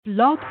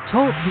Blog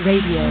Talk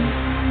Radio.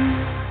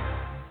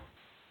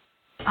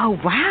 Oh,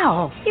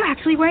 wow. You're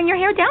actually wearing your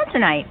hair down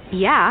tonight.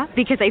 Yeah,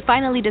 because I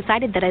finally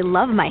decided that I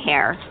love my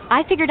hair.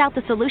 I figured out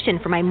the solution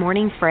for my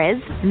morning frizz,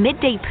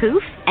 midday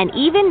poof, and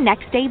even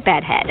next day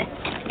bedhead.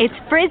 It's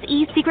Frizz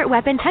E Secret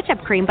Weapon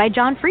Touch-Up Cream by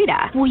John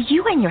Frieda. Well,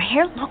 you and your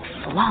hair look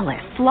flawless.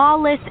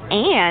 Flawless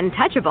and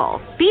touchable.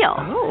 Feel.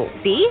 Oh.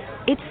 See?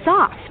 It's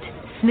soft.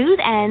 Smooth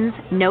ends,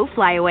 no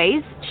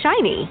flyaways,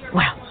 shiny.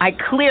 Well, I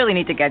clearly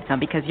need to get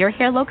some because your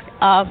hair looks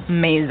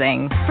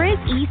amazing. Frizz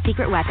E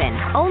Secret Weapon,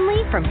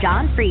 only from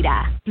John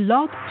Frieda.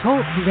 Blog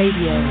Talk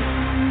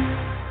Radio.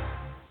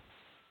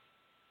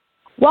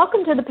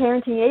 Welcome to the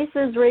Parenting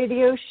Aces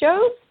radio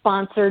show,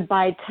 sponsored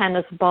by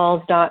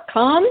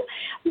TennisBalls.com,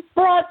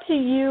 brought to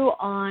you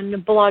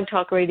on Blog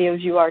Talk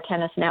Radio's You Are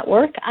Tennis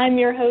Network. I'm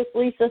your host,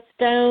 Lisa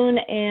Stone,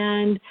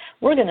 and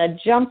we're going to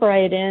jump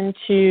right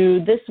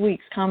into this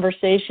week's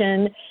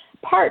conversation,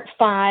 part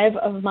 5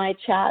 of my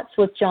chats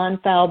with John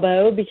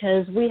Falbo,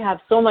 because we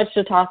have so much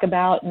to talk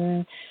about,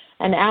 and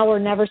an hour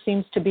never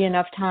seems to be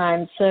enough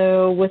time.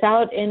 So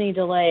without any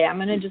delay, I'm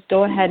going to just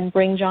go ahead and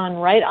bring John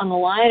right on the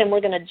line, and we're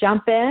going to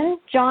jump in.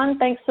 John,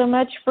 thanks so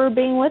much for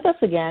being with us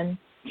again.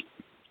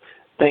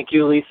 Thank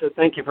you, Lisa.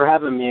 Thank you for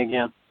having me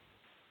again.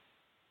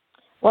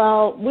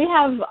 Well, we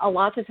have a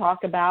lot to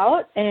talk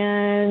about,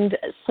 and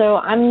so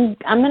I'm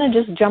going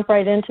to just jump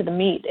right into the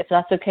meat, if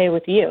that's okay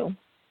with you.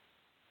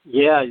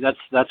 Yeah,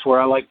 that's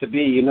where I like to be.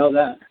 You know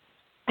that.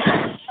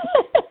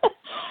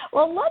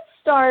 Well, let's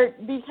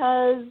start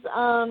because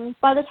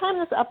by the time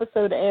this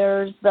episode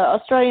airs, the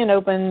Australian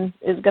Open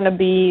is going to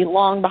be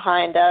long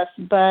behind us,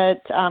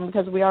 but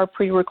because we are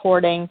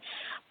pre-recording.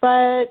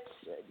 But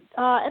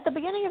at the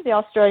beginning of the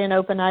Australian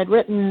Open, I'd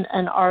written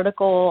an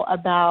article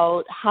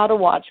about how to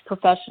watch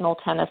professional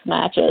tennis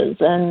matches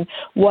and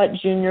what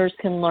juniors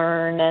can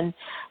learn, and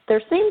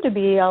there seemed to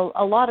be a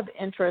lot of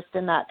interest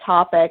in that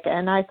topic,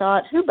 and I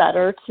thought, who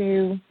better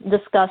to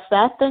discuss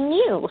that than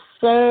you?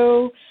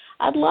 So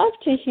I'd love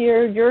to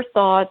hear your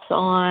thoughts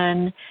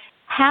on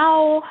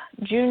how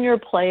junior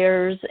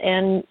players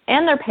and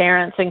their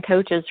parents and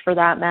coaches, for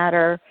that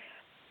matter,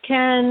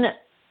 can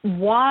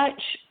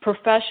watch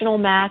professional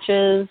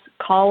matches,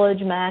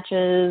 college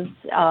matches,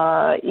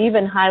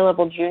 even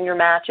high-level junior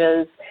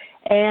matches,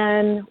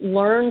 and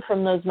learn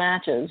from those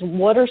matches.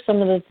 What are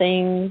some of the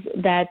things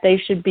that they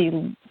should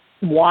be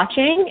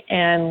watching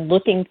and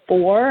looking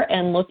for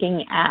and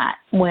looking at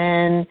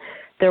when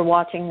they're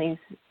watching these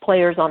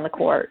players on the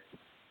court?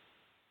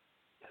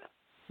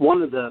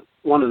 One of the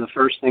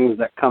first things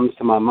that comes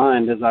to my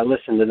mind as I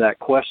listen to that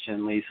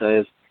question,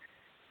 Lisa, is,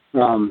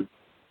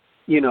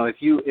 if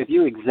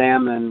you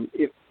examine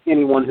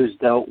anyone who's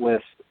dealt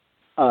with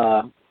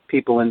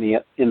people in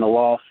the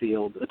law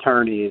field,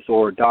 attorneys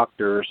or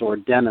doctors or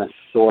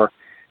dentists or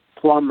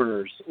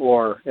plumbers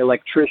or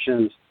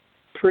electricians,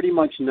 pretty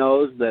much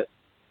knows that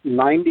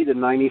 90 to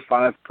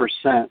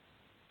 95%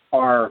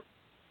 are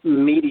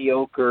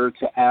mediocre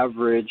to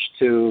average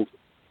to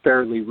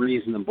fairly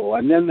reasonable,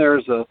 and then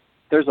there's a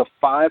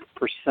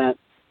 5%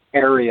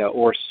 area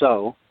or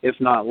so, if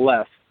not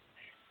less,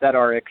 that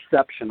are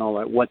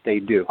exceptional at what they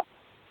do.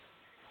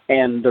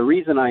 And the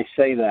reason I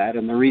say that,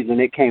 and the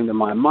reason it came to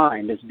my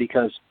mind, is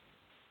because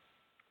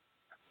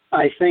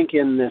I think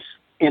in this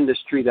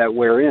industry that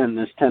we're in,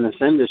 this tennis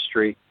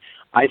industry,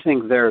 I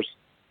think there's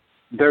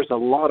a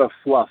lot of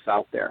fluff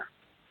out there.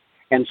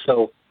 And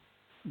so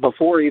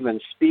before even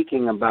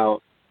speaking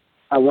about,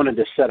 I wanted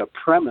to set a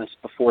premise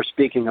before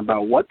speaking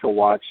about what to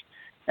watch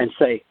and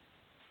say,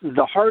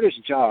 the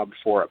hardest job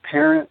for a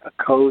parent, a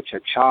coach, a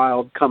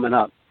child coming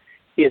up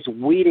is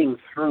weeding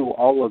through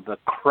all of the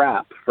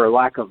crap, for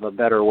lack of a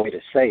better way to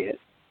say it,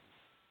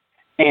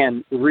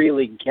 and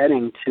really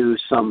getting to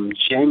some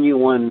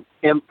genuine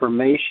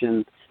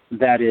information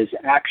that is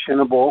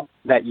actionable,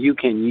 that you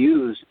can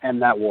use,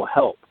 and that will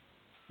help.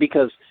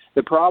 Because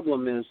the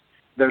problem is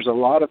there's a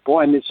lot of,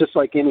 and it's just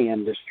like any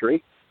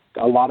industry,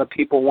 a lot of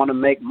people want to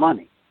make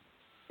money.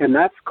 And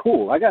that's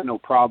cool. I got no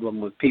problem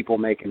with people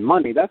making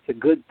money. That's a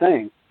good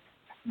thing.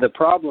 The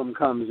problem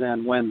comes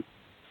in when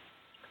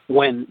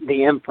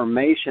the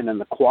information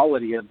and the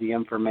quality of the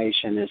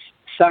information is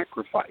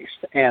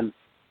sacrificed, and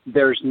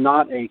there's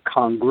not a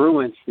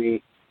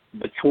congruency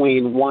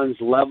between one's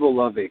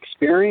level of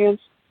experience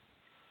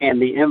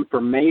and the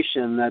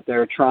information that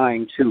they're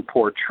trying to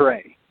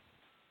portray.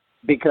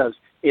 Because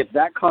if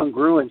that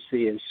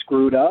congruency is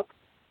screwed up,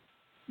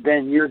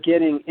 then you're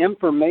getting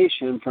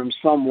information from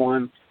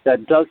someone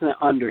that doesn't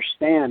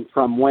understand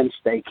from whence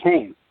they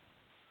came.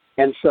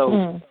 And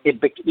so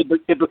it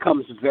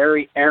becomes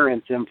very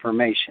errant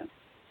information.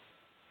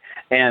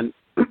 And,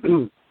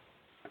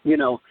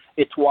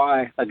 it's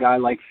why a guy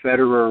like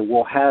Federer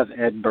will have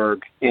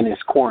Edberg in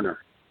his corner,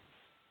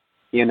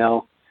 and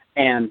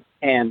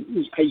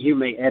you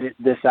may edit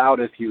this out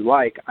if you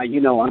like.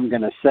 I'm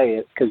going to say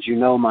it because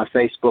my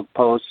Facebook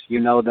posts,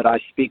 that I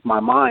speak my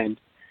mind,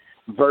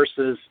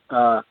 versus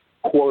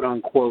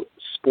quote-unquote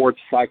sports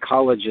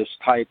psychologist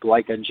type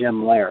like a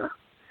Jim Loehr,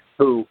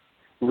 who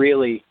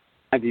really,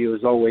 my view,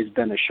 has always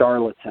been a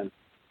charlatan.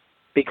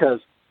 Because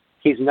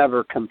he's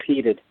never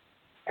competed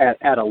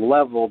at a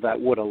level that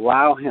would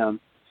allow him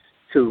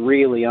to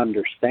really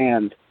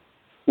understand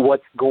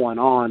what's going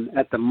on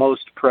at the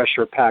most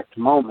pressure-packed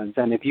moments.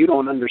 And if you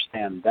don't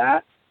understand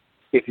that,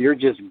 if you're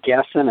just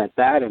guessing at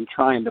that and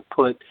trying to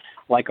put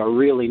like a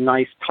really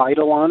nice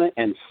title on it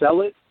and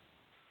sell it,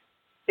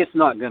 it's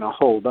not going to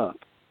hold up.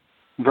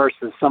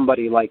 Versus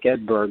somebody like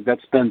Edberg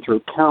that's been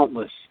through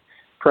countless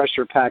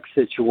pressure-packed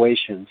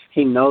situations.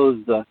 He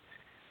knows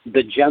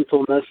the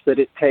gentleness that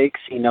it takes.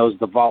 He knows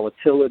the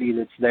volatility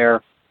that's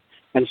there.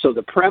 And so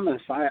the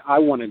premise I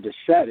wanted to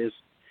set is,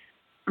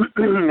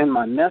 in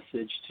my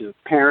message to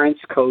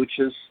parents,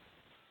 coaches,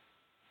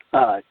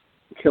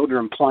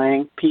 children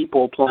playing,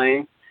 people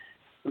playing,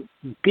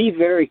 be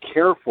very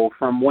careful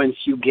from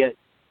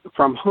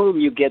whom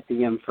you get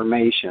the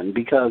information,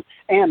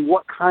 and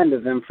what kind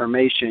of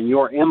information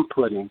you're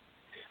inputting,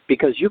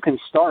 because you can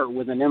start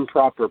with an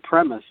improper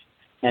premise,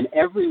 and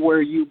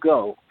everywhere you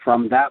go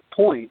from that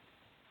point,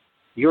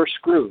 you're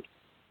screwed.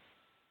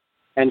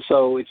 And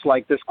so it's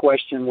like this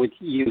question with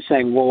you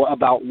saying, well,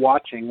 about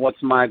watching,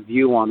 what's my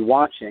view on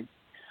watching?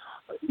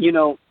 You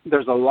know,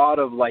 there's a lot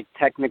of like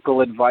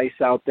technical advice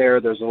out there.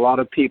 There's a lot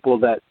of people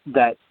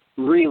that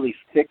really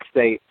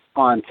fixate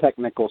on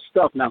technical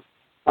stuff. Now,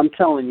 I'm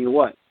telling you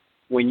what,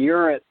 when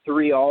you're at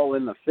 3-all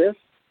in the fifth,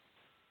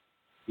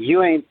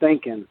 you ain't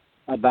thinking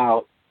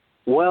about,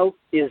 well,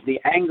 is the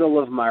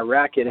angle of my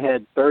racket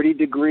head 30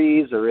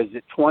 degrees or is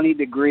it 20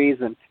 degrees?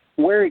 And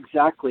where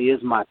exactly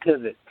is my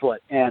pivot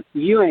foot? And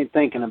you ain't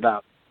thinking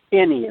about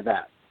any of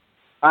that.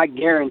 I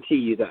guarantee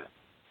you that.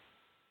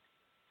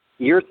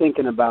 You're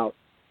thinking about,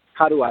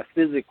 how do I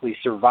physically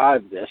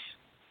survive this?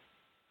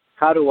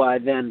 How do I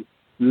then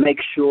make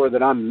sure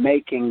that I'm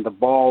making the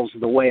balls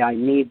the way I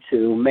need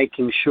to,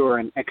 making sure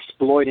and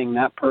exploiting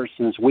that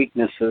person's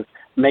weaknesses,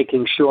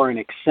 making sure and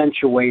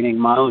accentuating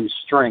my own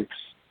strengths?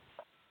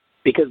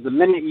 Because the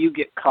minute you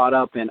get caught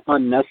up in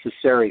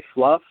unnecessary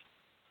fluff,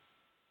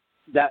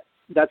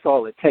 that's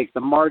all it takes. The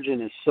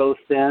margin is so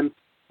thin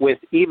with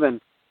even,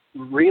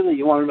 really,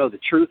 you want to know the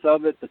truth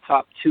of it, the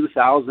top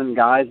 2,000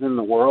 guys in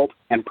the world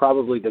and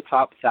probably the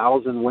top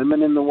 1,000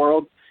 women in the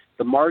world,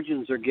 the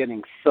margins are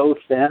getting so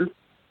thin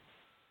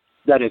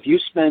that if you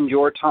spend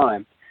your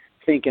time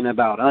thinking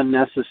about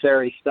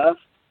unnecessary stuff,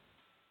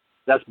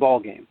 that's ball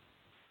game.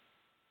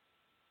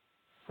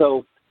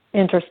 So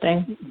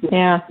interesting.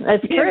 Yeah,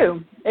 it's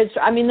true.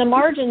 The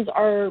margins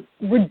are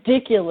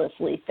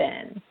ridiculously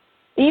thin.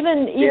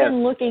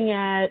 Even looking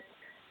at,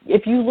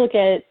 if you look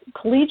at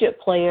collegiate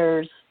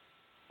players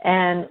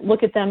and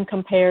look at them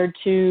compared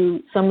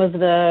to some of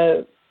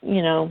the,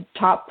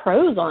 top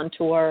pros on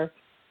tour,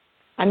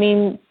 I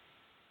mean,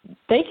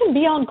 they can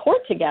be on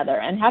court together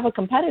and have a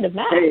competitive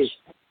match. Hey,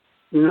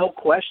 no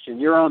question.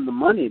 You're on the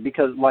money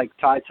because like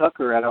Ty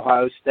Tucker at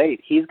Ohio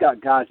State, he's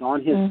got guys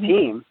on his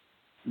team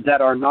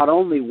that are not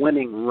only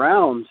winning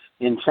rounds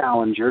in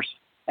challengers,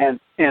 and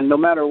no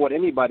matter what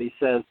anybody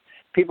says,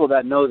 people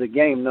that know the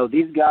game know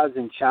these guys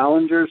in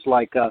challengers,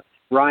 like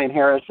Ryan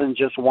Harrison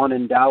just won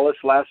in Dallas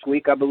last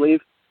week, I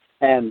believe.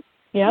 And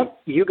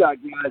you got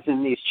guys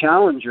in these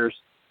challengers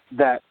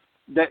that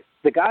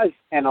the guys,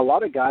 and a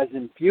lot of guys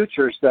in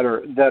futures that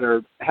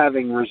are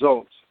having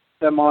results.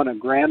 Them on a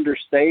grander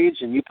stage,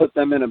 and you put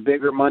them in a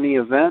bigger money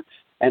event,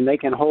 and they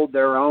can hold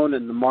their own,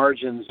 and the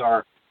margins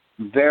are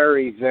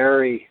very,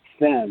 very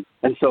thin.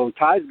 And so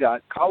Ty's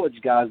got college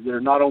guys that are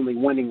not only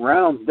winning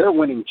rounds, they're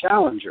winning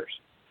challengers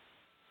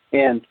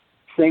and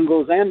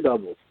singles and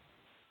doubles.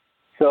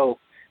 So,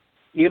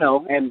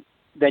 and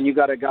then you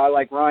got a guy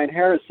like Ryan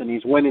Harrison.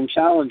 He's winning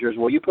challengers.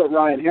 Well, you put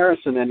Ryan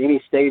Harrison in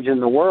any stage in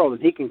the world,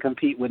 and he can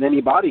compete with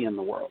anybody in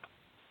the world.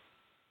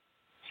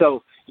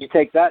 So you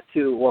take that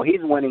to, well,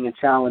 he's winning a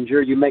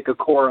challenger. You make a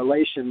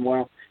correlation.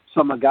 Well,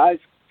 some of Ty's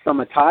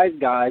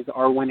guys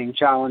are winning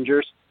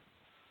challengers.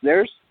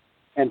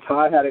 And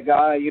Ty had a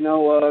guy,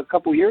 a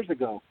couple years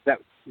ago that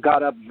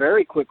got up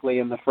very quickly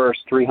in the first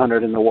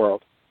 300 in the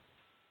world.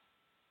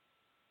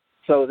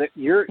 So that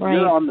you're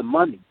on the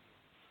money.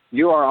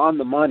 You are on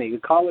the money. The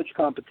college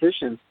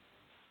competition,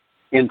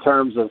 in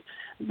terms of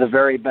the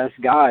very best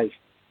guys,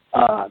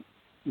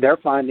 they're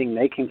finding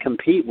they can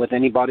compete with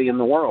anybody in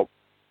the world.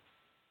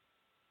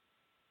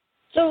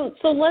 So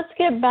let's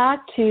get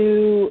back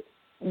to,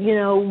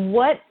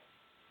 what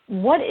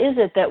is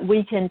it that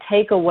we can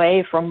take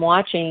away from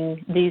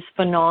watching these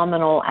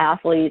phenomenal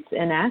athletes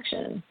in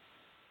action?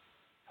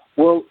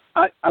 Well,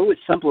 I would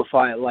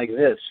simplify it like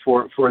this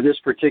for this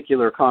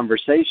particular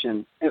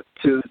conversation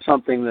to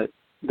something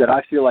that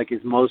I feel like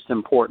is most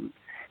important.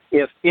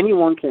 If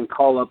anyone can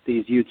call up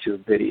these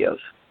YouTube videos,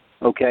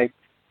 okay,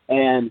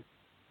 and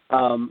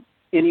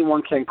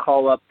anyone can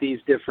call up these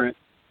different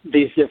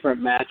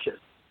matches,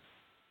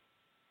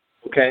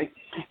 okay,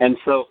 and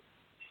so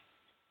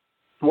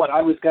what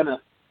I was gonna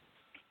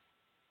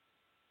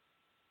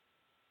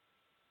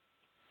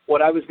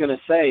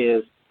say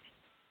is,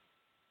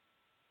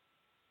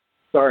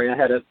 sorry, I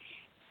had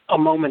a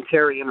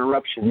momentary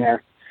interruption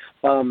there.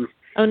 Oh,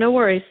 no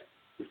worries.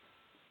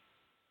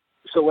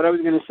 So what I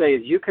was going to say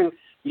is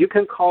you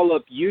can call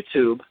up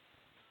YouTube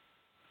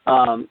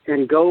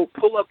and go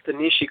pull up the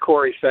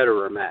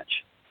Nishikori-Federer match.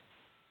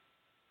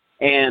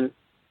 And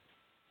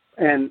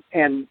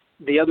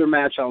the other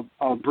match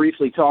I'll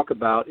briefly talk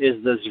about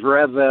is the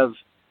Zverev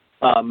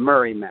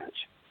Murray match.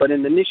 But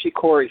in the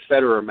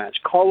Nishikori-Federer match,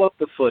 call up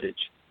the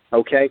footage,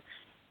 okay?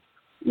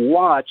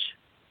 Watch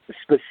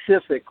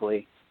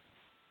specifically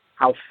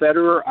how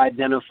Federer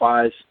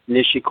identifies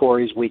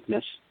Nishikori's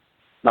weakness,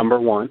 number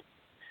one,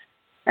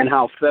 and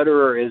how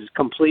Federer is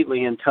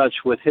completely in touch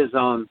with his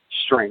own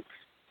strengths,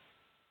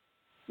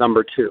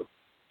 number two.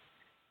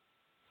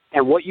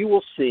 And what you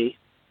will see,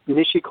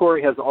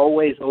 Nishikori has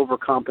always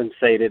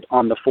overcompensated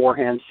on the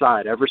forehand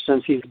side ever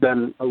since he's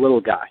been a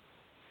little guy,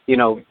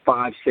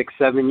 5, 6,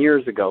 7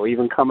 years ago,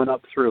 even coming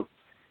up through.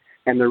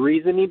 And the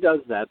reason he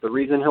does that, the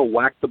reason he'll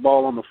whack the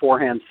ball on the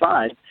forehand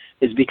side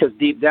is because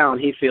deep down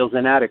he feels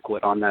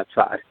inadequate on that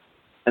side.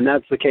 And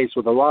that's the case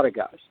with a lot of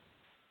guys.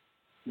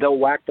 They'll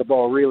whack the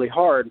ball really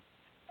hard,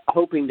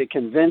 hoping to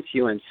convince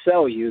you and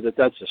sell you that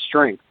that's a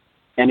strength.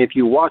 And if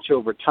you watch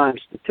over time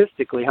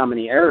statistically how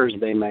many errors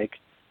they make,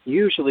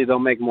 usually they'll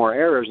make more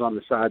errors on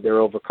the side they're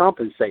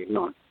overcompensating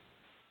on.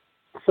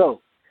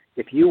 So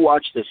if you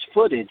watch this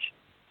footage,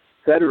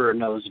 Federer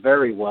knows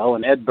very well,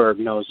 and Edberg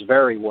knows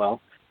very well,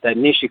 that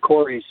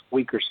Nishikori's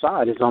weaker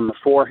side is on the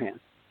forehand.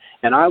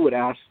 And I would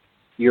ask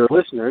your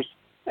listeners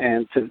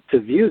and to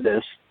view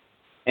this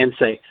and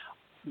say,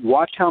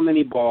 watch how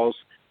many balls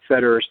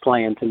Federer's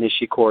playing to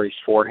Nishikori's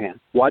forehand.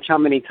 Watch how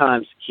many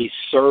times he's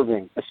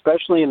serving,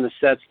 especially in the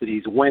sets that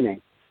he's winning,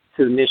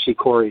 to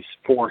Nishikori's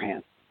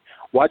forehand.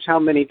 Watch how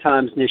many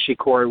times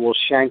Nishikori will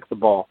shank the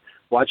ball.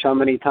 Watch how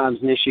many times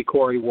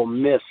Nishikori will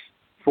miss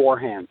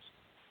forehands.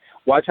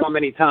 Watch how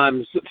many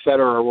times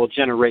Federer will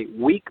generate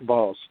weak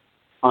balls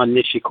on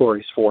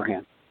Nishikori's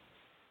forehand.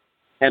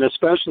 And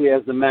especially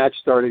as the match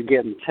started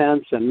getting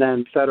tense and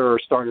then Federer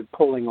started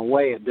pulling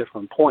away at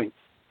different points,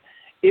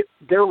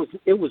 there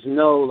was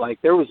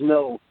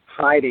no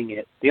hiding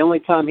it. The only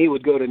time he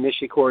would go to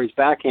Nishikori's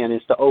backhand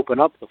is to open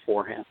up the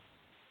forehand.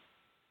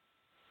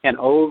 And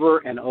over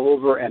and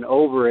over and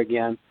over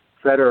again,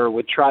 Federer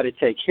would try to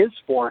take his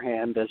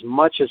forehand as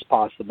much as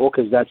possible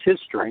because that's his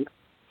strength,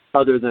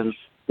 other than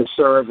the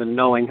serve and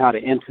knowing how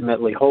to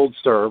intimately hold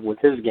serve with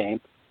his game.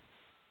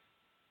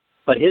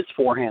 But his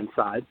forehand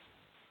side,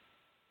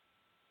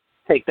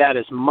 take that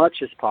as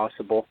much as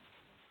possible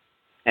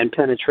and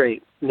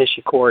penetrate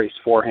Nishikori's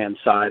forehand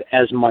side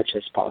as much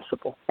as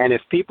possible. And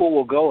if people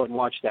will go and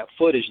watch that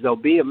footage, they'll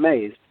be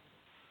amazed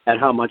at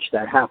how much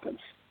that happens.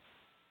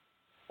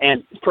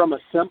 And from a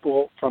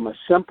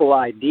simple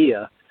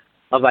idea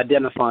of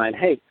identifying,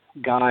 hey,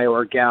 guy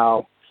or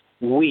gal,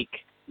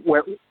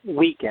 where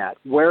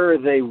are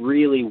they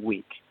really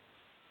weak?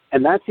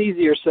 And that's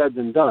easier said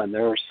than done.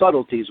 There are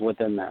subtleties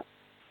within that.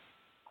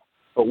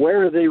 But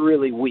where are they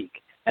really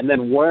weak? And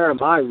then where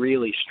am I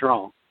really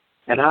strong?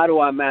 And how do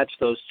I match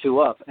those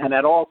two up? And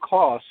at all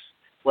costs,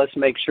 let's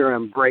make sure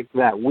and break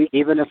that weak.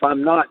 Even if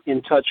I'm not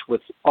in touch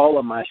with all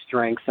of my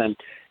strengths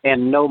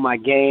and know my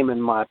game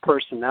and my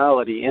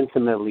personality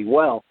intimately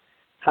well,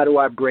 how do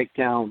I break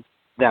down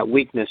that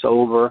weakness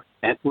over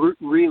and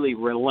really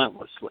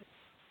relentlessly?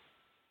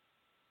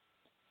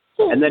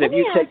 And then if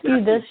you take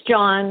this,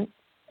 John.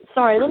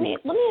 Sorry, let me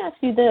ask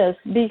you this,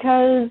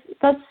 because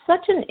that's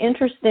such an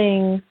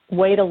interesting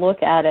way to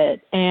look at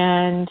it.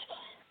 And,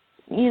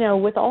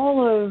 with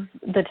all of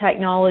the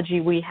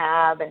technology we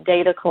have and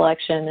data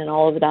collection and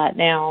all of that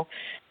now,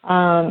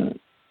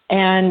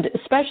 and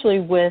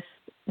especially with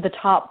the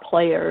top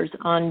players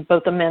on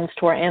both the men's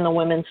tour and the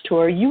women's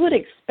tour, you would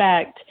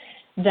expect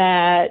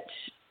that,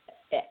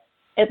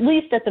 at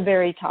least at the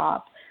very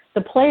top,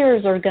 the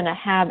players are going to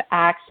have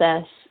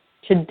access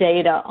to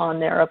data on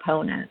their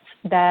opponents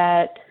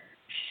that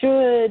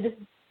should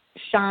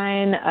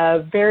shine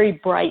a very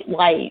bright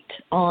light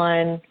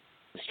on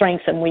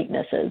strengths and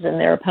weaknesses in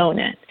their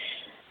opponent.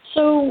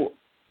 So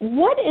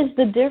what is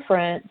the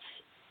difference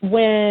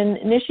when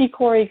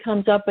Nishikori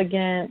comes up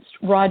against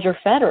Roger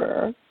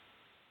Federer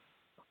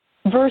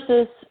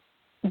versus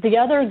the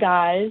other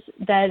guys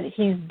that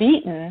he's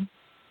beaten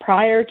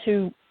prior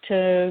to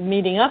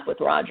meeting up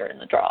with Roger in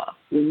the draw?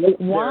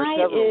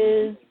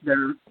 There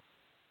are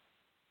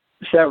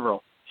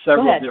several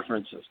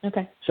differences.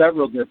 Okay.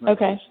 Several differences.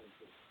 Okay.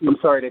 I'm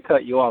sorry to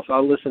cut you off.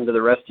 I'll listen to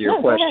the rest of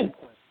your question.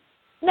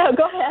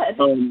 Go ahead.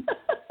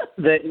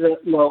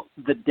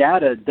 The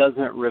data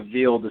doesn't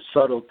reveal the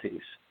subtleties.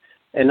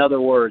 In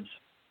other words,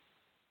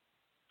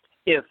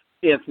 if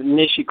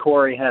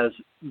Nishikori has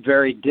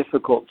very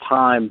difficult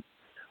time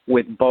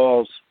with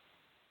balls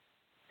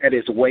at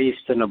his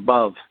waist and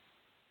above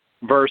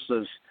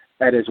versus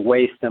at his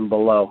waist and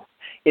below,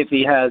 if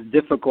he has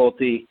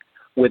difficulty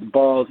with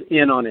balls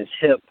in on his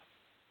hip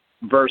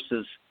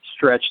versus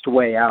stretched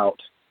way out,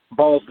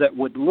 balls that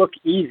would look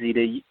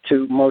easy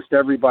to most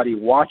everybody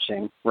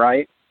watching,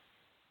 right?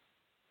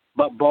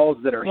 But balls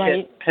that are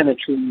hit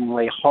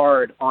penetratingly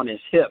hard on his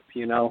hip,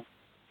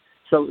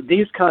 So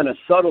these kind of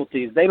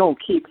subtleties, they don't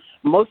keep.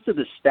 Most of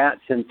the stats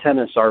in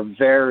tennis are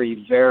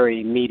very,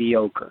 very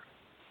mediocre.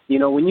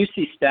 When you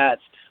see stats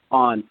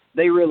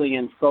they really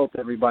insult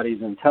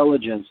everybody's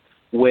intelligence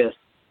with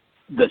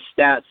the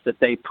stats that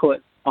they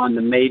put on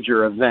the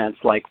major events,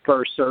 like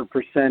first serve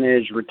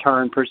percentage,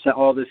 return percent,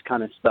 all this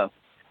kind of stuff.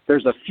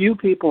 There's a few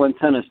people in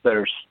tennis that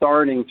are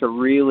starting to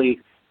really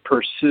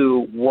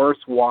pursue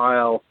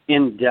worthwhile,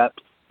 in-depth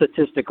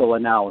statistical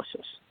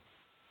analysis.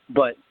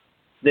 But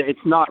it's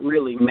not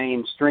really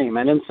mainstream.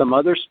 And in some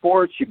other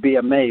sports, you'd be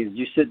amazed.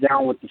 You sit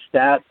down with the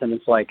stats, and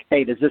it's like,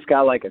 hey, does this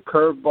guy like a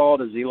curveball?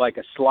 Does he like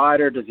a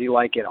slider? Does he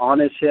like it on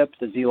his hip?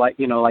 Does he like,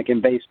 like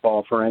in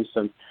baseball, for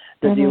instance,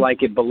 does he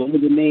like it below the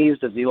knees?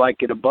 Does he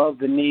like it above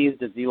the knees?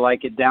 Does he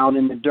like it down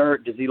in the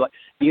dirt? Does he like,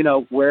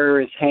 where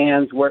are his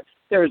hands? Where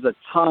there's a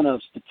ton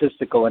of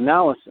statistical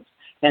analysis.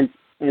 And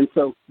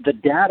so the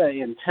data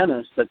in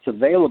tennis that's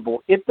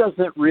available, it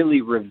doesn't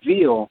really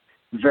reveal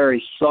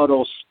very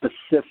subtle,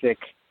 specific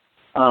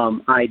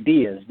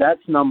ideas.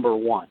 That's number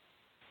one.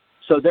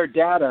 So their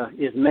data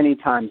is many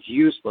times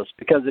useless,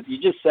 because if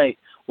you just say,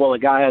 well, a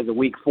guy has a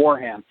weak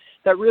forehand,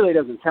 that really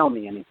doesn't tell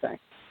me anything.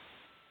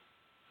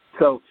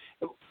 So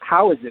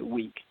how is it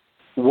weak?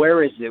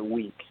 Where is it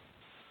weak?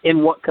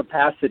 In what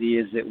capacity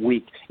is it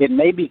weak? It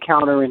may be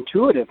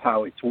counterintuitive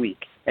how it's weak,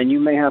 and you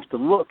may have to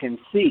look and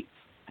see,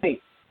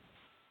 hey,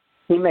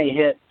 he may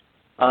hit,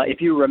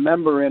 if you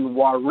remember in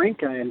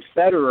Wawrinka and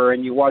Federer,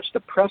 and you watched the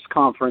press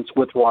conference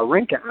with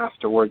Wawrinka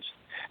afterwards,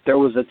 there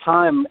was a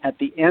time at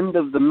the end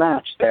of the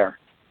match there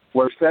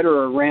where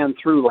Federer ran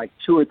through like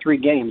 2 or 3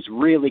 games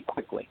really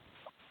quickly,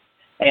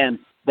 and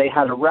they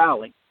had a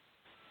rally,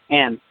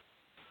 and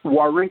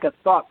Wawrinka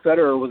thought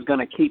Federer was going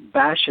to keep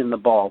bashing the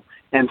ball,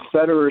 and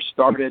Federer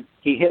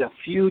he hit a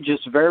few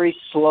just very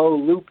slow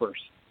loopers,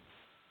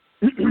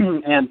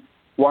 and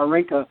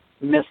Wawrinka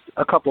missed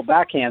a couple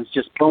backhands,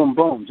 just boom,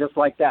 boom, just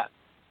like that.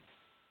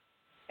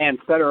 And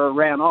Federer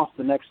ran off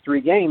the next 3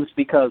 games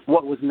because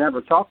what was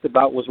never talked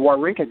about was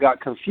Wawrinka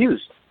got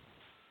confused.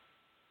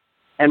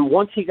 And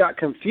once he got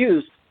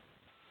confused,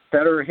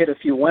 Federer hit a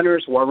few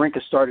winners,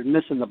 Wawrinka started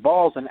missing the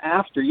balls, and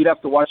after, you'd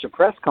have to watch a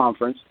press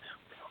conference,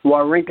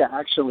 Wawrinka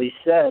actually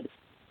said,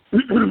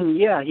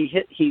 yeah, he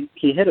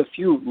hit a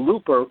few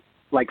looper,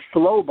 like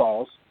slow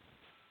balls,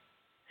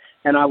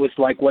 and I was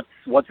like,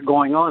 what's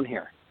going on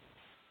here?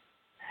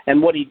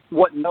 And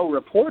what no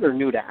reporter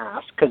knew to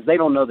ask, because they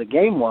don't know the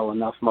game well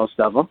enough, most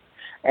of them,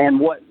 and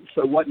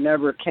what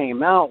never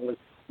came out was,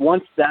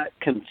 once that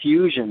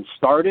confusion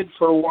started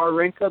for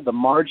Wawrinka, the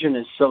margin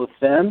is so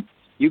thin,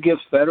 you give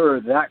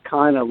Federer that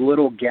kind of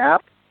little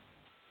gap,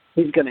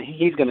 he's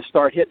gonna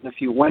start hitting a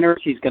few winners.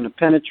 He's gonna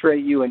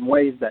penetrate you in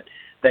ways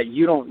that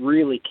you don't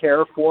really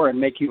care for and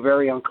make you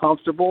very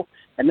uncomfortable.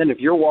 And then if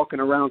you're walking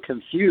around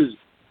confused,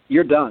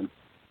 you're done.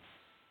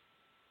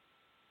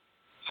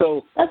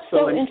 So that's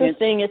so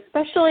interesting,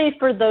 especially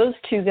for those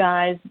two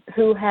guys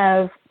who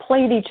have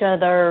played each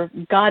other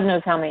God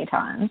knows how many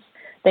times.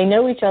 They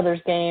know each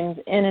other's games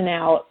in and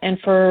out, and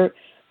for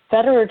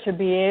Federer to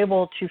be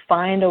able to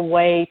find a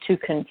way to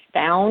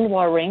confound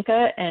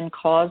Wawrinka and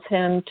cause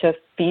him to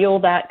feel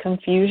that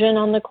confusion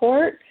on the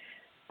court,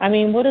 I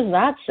mean, what does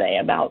that say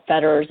about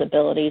Federer's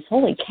abilities?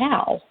 Holy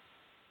cow.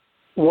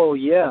 Well,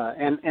 yeah,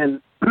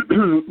 and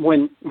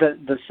when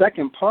the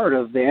second part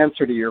of the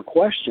answer to your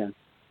question,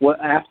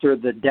 after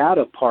the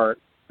data part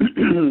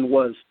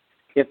was,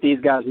 if these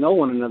guys know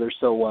one another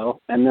so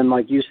well, and then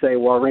like you say,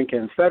 Wawrinka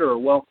and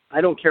Federer, well,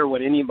 I don't care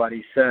what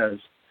anybody says.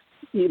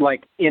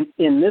 Like in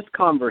this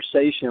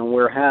conversation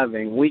we're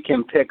having, we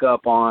can pick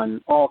up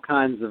on all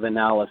kinds of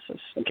analysis,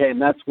 okay?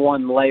 And that's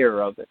one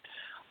layer of it.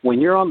 When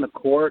you're on the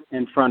court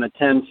in front of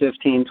 10,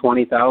 15,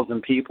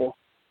 20,000 people,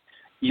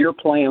 you're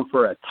playing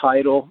for a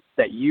title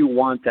that you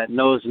want, that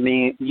knows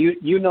me.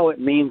 You know it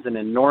means an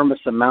enormous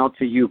amount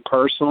to you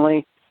personally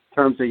in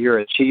terms of your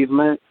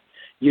achievement.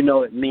 You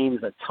know it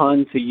means a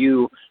ton to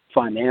you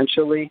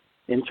financially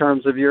in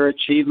terms of your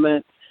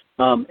achievement.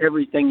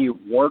 Everything you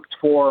worked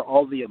for,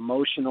 all the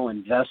emotional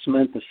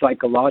investment, the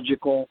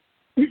psychological,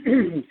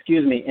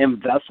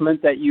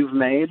 investment that you've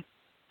made.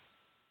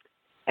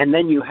 And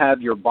then you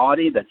have your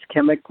body that's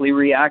chemically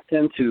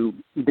reacting to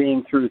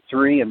being through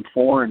 3 and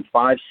 4 and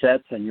 5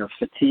 sets, and your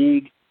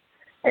fatigue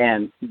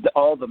and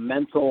all the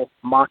mental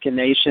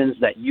machinations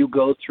that you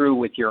go through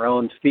with your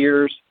own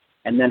fears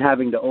and then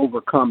having to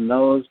overcome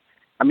those.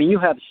 I mean, you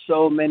have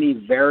so many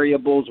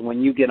variables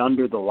when you get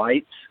under the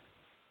lights.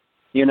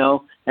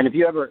 And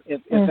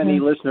if any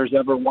listeners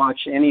ever watch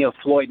any of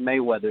Floyd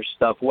Mayweather's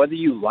stuff, whether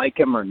you like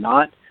him or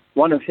not,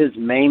 one of his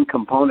main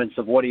components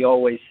of what he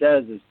always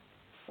says is,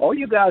 all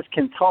you guys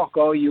can talk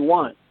all you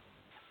want,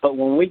 but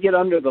when we get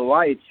under the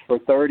lights for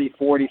 $30,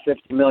 $40,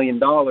 $50 million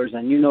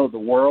and the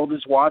world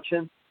is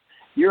watching,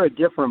 you're a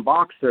different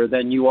boxer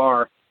than you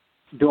are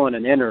doing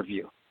an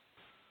interview.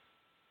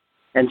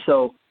 And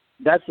so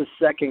that's the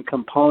second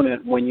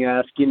component when you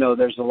ask,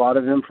 there's a lot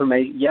of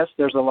information. Yes,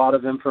 there's a lot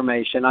of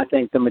information. I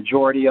think the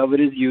majority of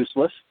it is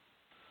useless,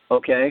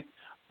 okay?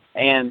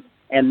 And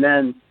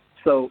then,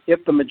 so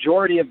if the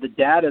majority of the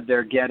data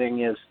they're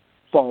getting is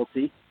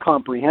faulty,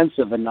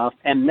 comprehensive enough,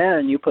 and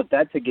then you put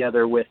that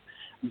together with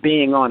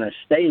being on a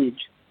stage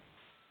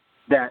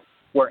that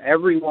where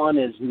everyone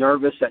is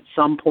nervous at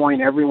some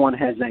point, everyone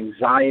has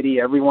anxiety,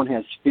 everyone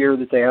has fear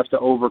that they have to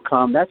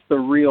overcome. That's the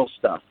real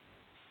stuff.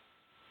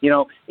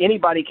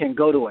 Anybody can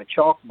go to a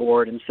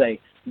chalkboard and say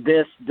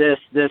this, this,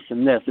 this,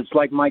 and this. It's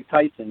like Mike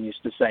Tyson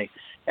used to say,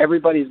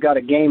 everybody's got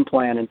a game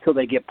plan until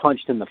they get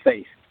punched in the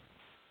face.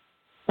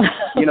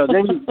 Then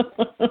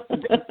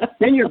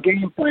your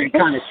game plan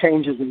kind of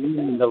changes a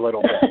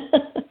little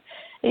bit.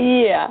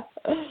 Yeah.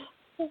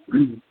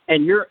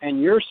 And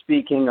you're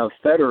speaking of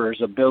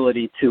Federer's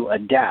ability to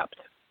adapt.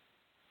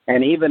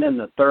 And even in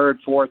the third,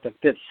 fourth, and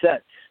fifth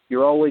set,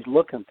 you're always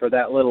looking for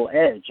that little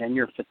edge, and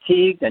you're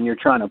fatigued, and you're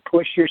trying to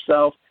push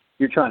yourself.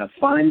 You're trying to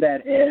find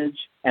that edge,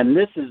 and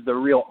this is the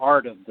real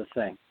art of the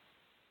thing.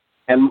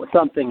 And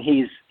something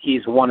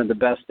he's one of the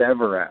best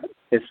ever at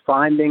is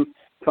finding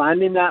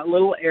that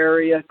little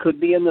area. Could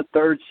be in the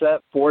third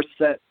set, fourth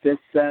set, fifth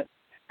set,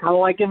 kind of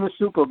like in the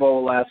Super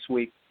Bowl last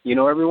week.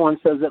 Everyone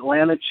says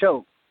Atlanta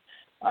choked.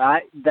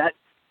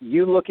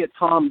 You look at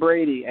Tom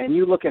Brady and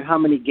you look at how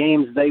many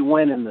games they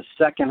win in the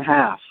second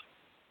half,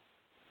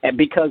 and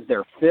because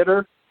they're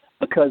fitter,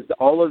 because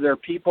all of their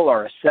people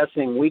are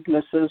assessing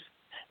weaknesses,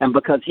 and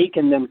because he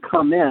can then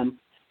come in,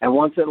 and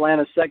once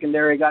Atlanta's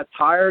secondary got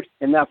tired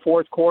in that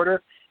fourth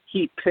quarter,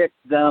 he picked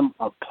them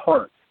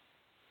apart.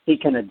 He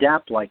can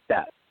adapt like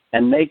that,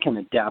 and they can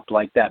adapt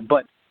like that.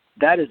 But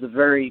that is a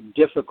very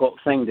difficult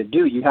thing to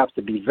do. You have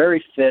to be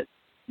very fit,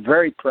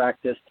 very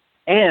practiced,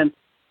 and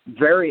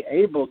very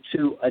able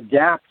to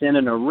adapt in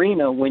an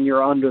arena when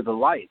you're under the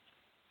lights.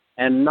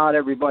 And not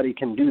everybody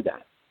can do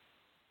that.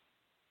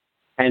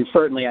 And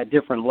certainly at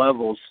different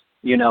levels,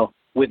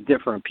 with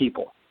different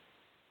people.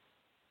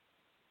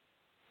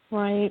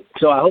 Right.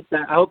 So I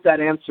hope that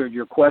answered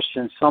your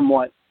question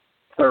somewhat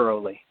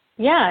thoroughly.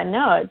 Yeah,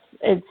 no,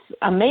 it's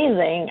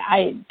amazing.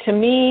 To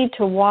me,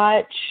 to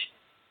watch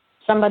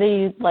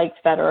somebody like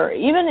Federer,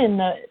 even in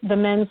the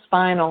men's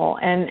final,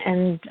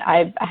 and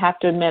I have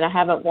to admit I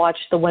haven't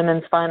watched the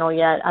women's final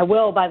yet. I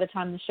will by the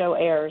time the show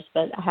airs,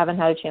 but I haven't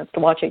had a chance to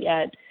watch it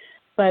yet.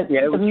 But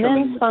the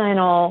men's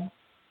final,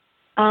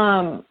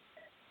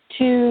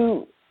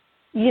 to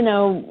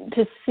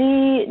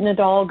see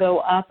Nadal go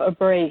up a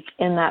break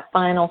in that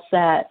final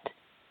set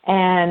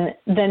and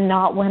then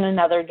not win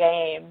another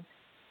game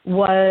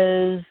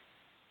was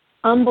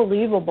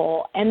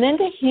unbelievable. And then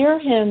to hear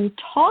him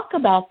talk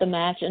about the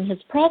match in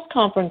his press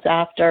conference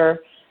after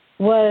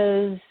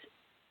was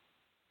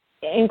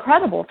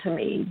incredible to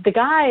me. The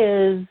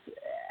guy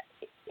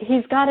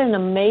he's got an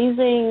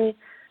amazing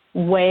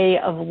way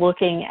of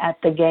looking at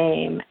the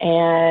game.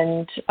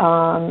 And,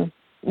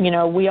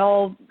 we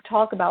all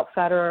talk about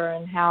Federer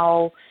and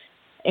how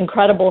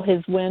incredible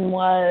his win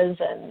was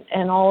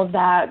and all of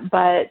that.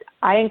 But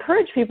I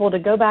encourage people to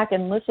go back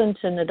and listen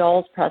to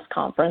Nadal's press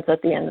conference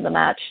at the end of the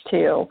match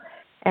too.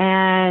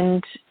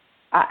 And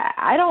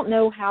I don't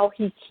know how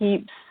he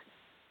keeps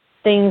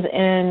things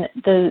in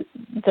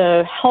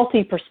the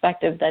healthy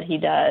perspective that he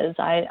does.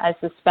 I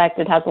suspect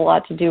it has a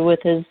lot to do with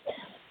his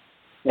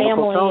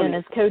family and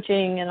his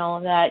coaching and all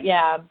of that.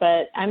 Yeah,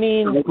 but I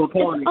mean,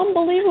 it's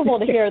unbelievable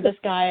to hear this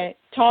guy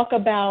talk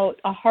about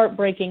a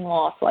heartbreaking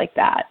loss like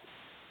that.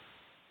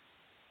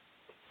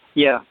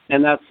 Yeah,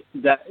 and that's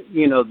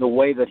the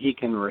way that he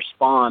can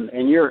respond.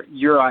 And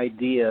your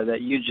idea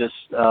that you just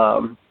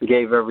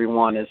gave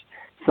everyone is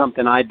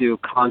something I do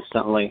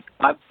constantly.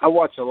 I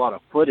watch a lot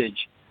of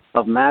footage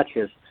of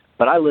matches,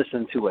 but I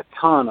listen to a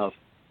ton of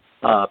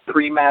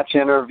pre-match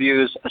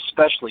interviews,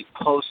 especially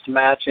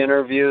post-match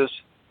interviews,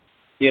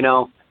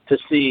 to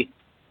see,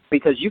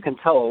 because you can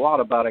tell a lot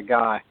about a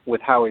guy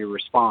with how he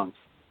responds.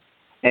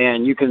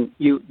 And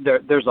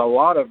there's a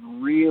lot of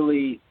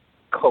really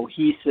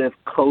cohesive,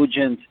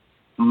 cogent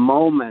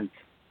moments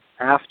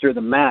after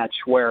the match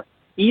where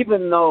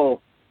even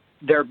though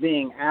they're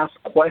being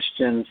asked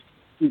questions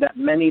that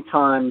many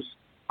times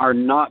are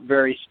not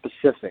very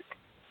specific,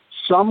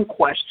 some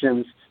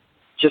questions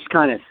just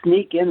kind of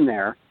sneak in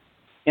there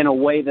in a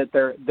way that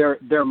they're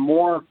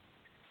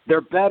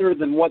better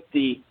than what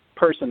the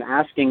person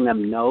asking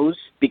them knows,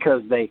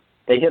 because they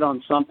hit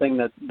on something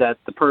that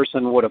the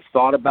person would have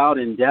thought about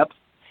in depth.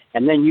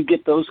 And then you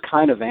get those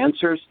kind of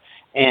answers,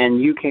 and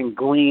you can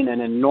glean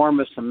an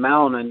enormous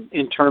amount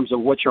in terms of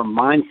what your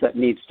mindset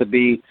needs to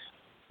be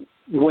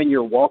when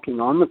you're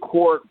walking on the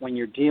court, when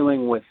you're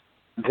dealing with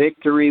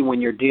victory, when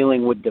you're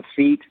dealing with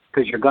defeat,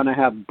 because you're going to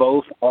have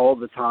both all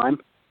the time,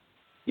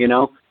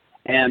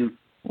 and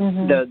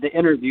the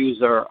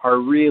interviews are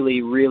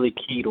really, really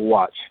key to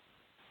watch.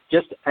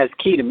 Just as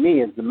key to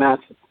me as the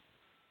matches.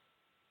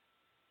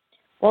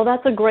 Well,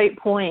 that's a great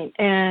point,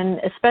 and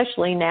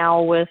especially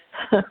now with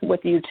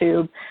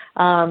YouTube,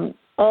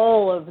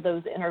 all of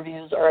those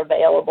interviews are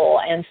available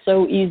and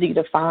so easy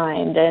to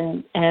find,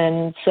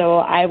 and so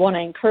I want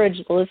to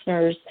encourage the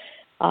listeners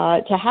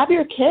to have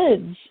your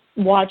kids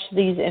watch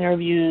these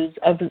interviews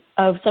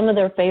of some of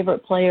their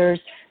favorite players,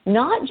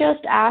 not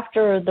just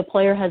after the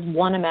player has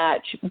won a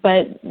match,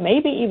 but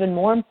maybe even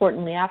more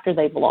importantly after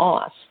they've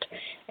lost,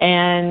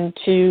 and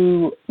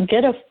to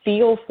get a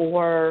feel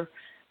for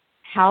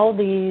how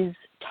these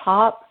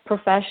top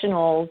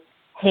professionals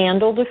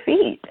handle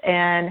defeat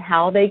and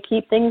how they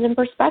keep things in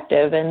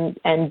perspective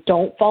and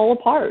don't fall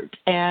apart.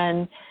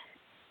 And,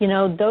 you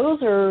know, those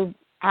are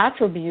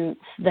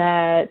attributes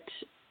that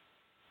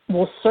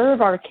will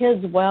serve our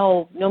kids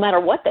well no matter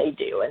what they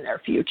do in their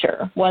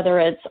future, whether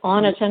it's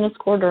on a tennis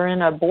court or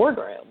in a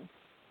boardroom.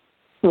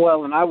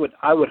 Well, and I would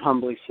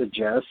humbly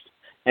suggest,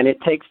 and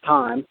it takes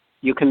time,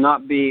 you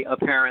cannot be a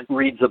parent who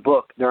reads a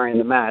book during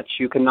the match.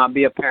 You cannot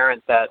be a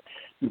parent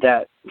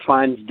that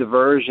finds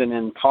diversion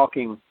in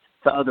talking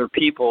to other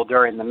people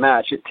during the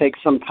match. It takes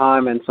some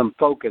time and some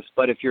focus.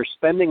 But if you're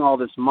spending all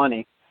this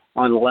money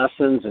on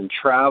lessons and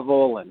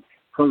travel and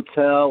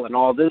hotel and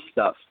all this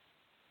stuff,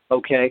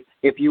 okay,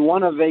 if you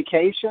want a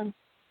vacation,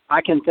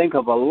 I can think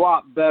of a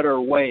lot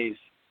better ways.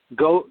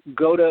 Go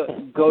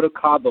to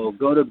Cabo,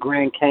 go to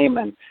Grand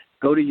Cayman,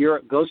 go to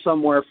Europe, go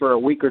somewhere for a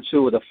week or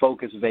two with a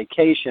focused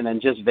vacation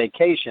and just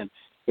vacation.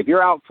 If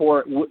you're out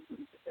for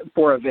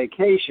a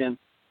vacation,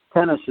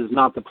 tennis is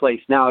not the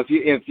place. Now,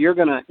 if you're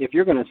gonna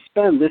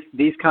spend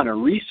these kind of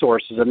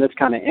resources and this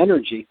kind of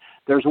energy,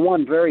 there's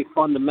one very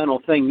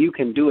fundamental thing you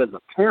can do as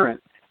a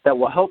parent that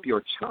will help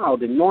your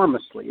child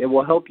enormously. It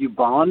will help you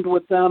bond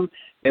with them.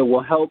 It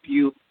will help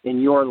you in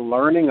your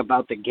learning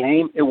about the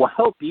game. It will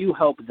help you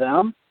help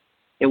them.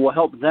 It will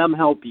help them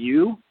help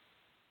you.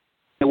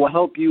 It will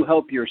help you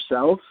help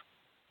yourself.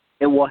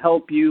 It will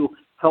help you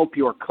help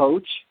your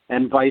coach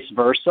and vice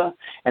versa.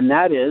 And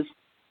that is,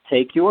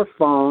 take your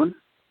phone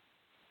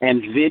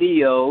and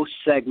video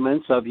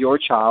segments of your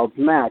child's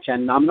match.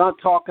 And I'm not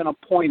talking a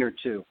point or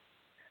two.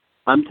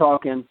 I'm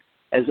talking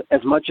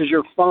as much as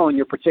your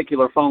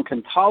particular phone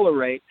can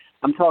tolerate.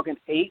 I'm talking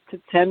 8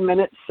 to 10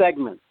 minute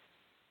segments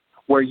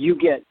where you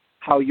get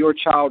how your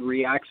child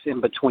reacts in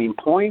between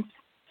points,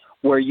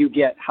 where you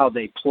get how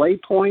they play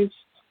points,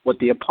 what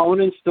the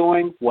opponent's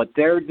doing, what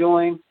they're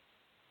doing.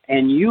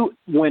 And you,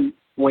 when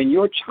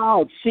your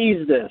child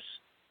sees this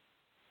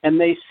and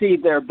they see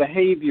their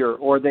behavior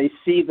or they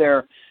see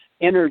their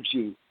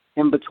energy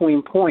in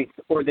between points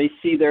or they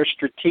see their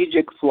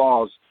strategic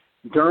flaws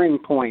during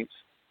points,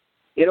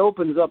 it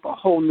opens up a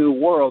whole new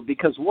world,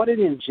 because what it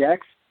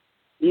injects,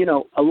 you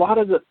know, a lot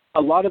of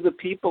the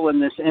people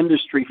in this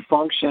industry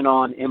function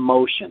on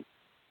emotion.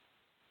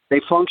 They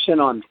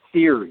function on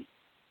theory.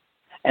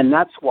 And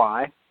that's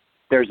why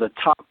there's a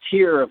top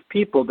tier of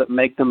people that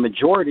make the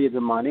majority of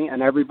the money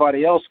and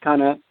everybody else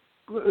kind of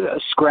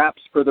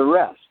scraps for the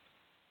rest.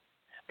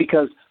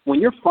 Because when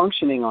you're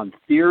functioning on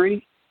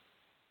theory,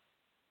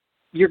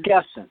 you're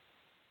guessing.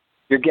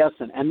 You're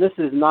guessing. And this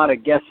is not a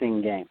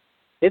guessing game.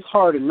 It's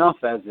hard enough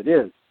as it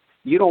is.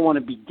 You don't want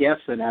to be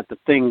guessing at the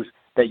things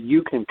that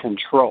you can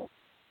control.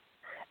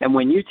 And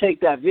when you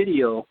take that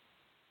video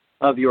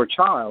of your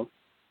child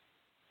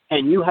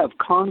and you have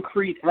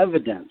concrete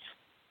evidence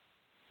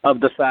of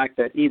the fact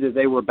that either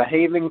they were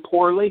behaving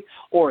poorly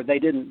or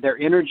their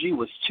energy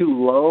was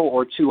too low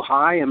or too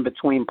high in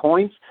between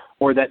points,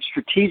 or that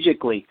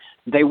strategically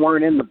they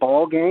weren't in the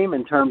ball game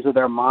in terms of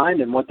their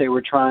mind and what they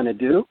were trying to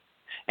do,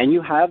 and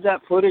you have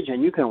that footage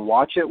and you can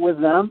watch it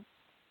with them,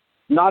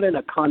 not in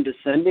a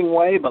condescending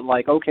way, but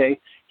like, okay,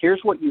 here's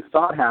what you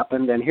thought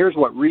happened and here's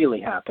what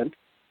really happened.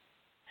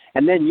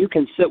 And then you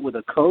can sit with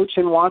a coach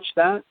and watch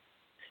that,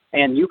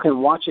 and you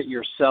can watch it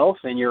yourself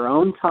in your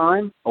own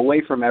time,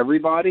 away from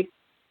everybody.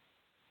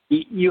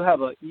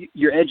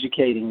 You're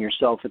educating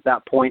yourself at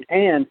that point,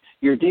 and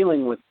you're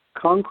dealing with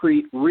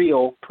concrete,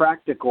 real,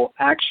 practical,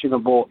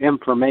 actionable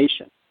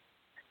information.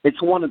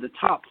 It's one of the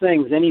top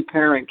things any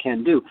parent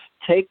can do.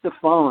 Take the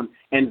phone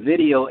and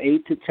video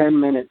 8 to 10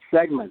 minute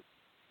segments.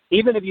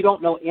 Even if you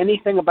don't know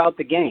anything about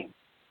the game,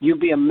 you'd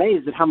be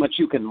amazed at how much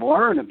you can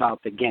learn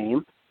about the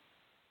game.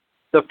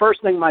 The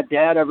first thing my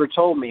dad ever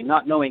told me,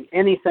 not knowing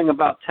anything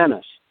about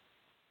tennis,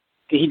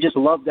 he just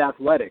loved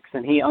athletics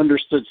and he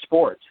understood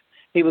sports.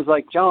 He was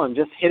like, John,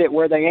 just hit it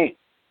where they ain't.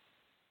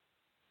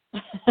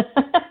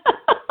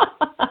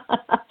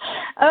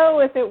 Oh,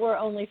 if it were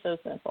only so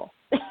simple.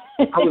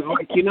 I was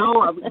like,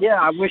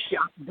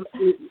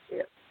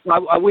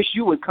 I wish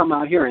you would come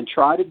out here and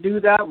try to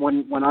do that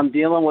when I'm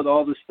dealing with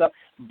all this stuff.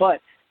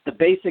 But the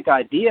basic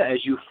idea,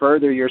 as you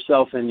further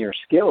yourself in your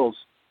skills,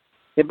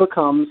 it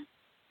becomes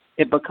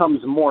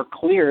more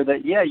clear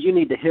that, yeah, you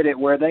need to hit it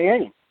where they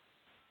ain't.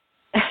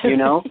 You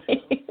know?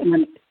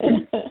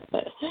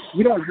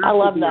 You don't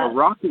have to be a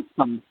rocket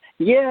scientist.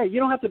 Yeah, you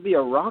don't have to be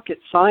a rocket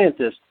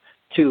scientist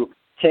to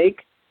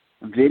take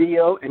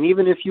video, and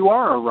even if you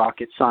are a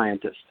rocket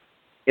scientist,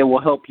 it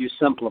will help you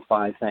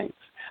simplify things.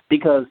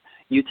 Because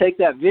you take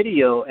that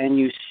video and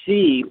you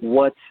see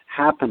what's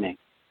happening.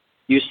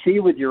 You see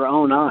with your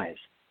own eyes.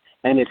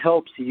 And it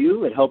helps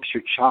you, it helps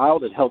your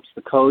child, it helps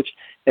the coach,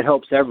 it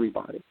helps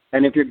everybody.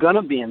 And if you're going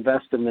to be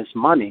investing this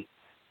money,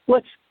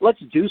 let's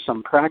do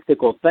some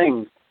practical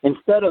things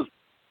instead of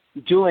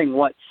doing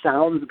what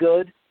sounds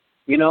good.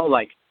 You know,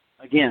 like,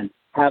 again,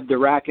 have the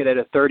racket at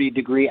a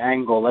 30-degree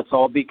angle. Let's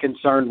all be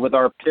concerned with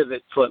our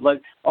pivot foot.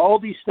 All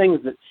these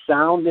things that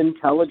sound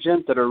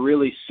intelligent that are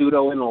really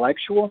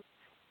pseudo-intellectual,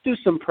 do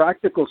some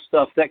practical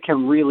stuff that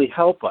can really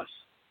help us.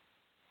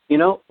 You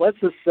know, let's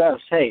assess,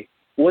 hey,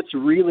 what's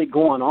really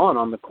going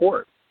on the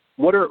court.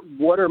 What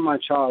are my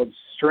child's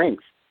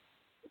strengths?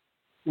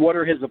 What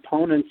are his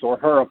opponents or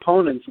her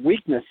opponents'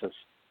 weaknesses?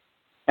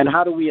 And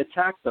how do we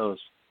attack those?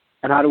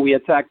 And how do we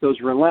attack those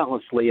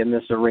relentlessly in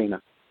this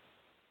arena?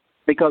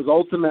 Because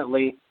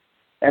ultimately,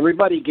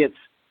 everybody gets,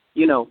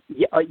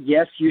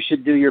 yes, you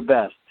should do your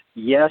best.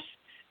 Yes,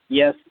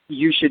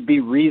 you should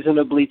be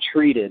reasonably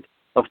treated.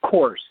 Of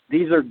course,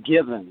 these are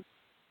given.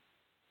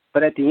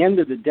 But at the end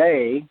of the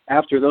day,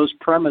 after those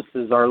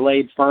premises are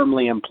laid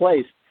firmly in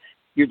place,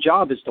 your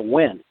job is to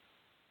win.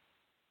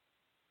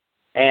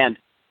 And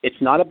it's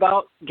not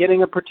about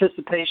getting a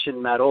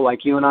participation medal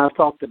like you and I have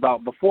talked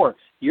about before.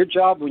 Your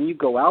job when you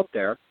go out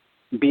there,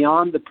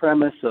 beyond the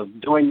premise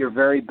of doing your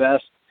very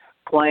best,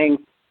 playing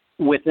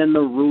within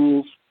the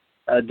rules,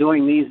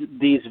 doing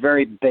these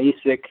very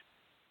basic,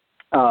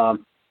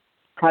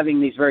 having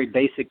these very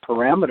basic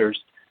parameters,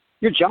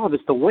 your job is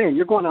to win.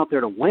 You're going out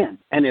there to win.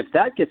 And if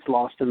that gets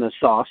lost in the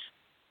sauce,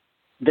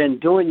 then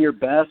doing your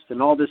best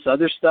and all this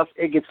other stuff,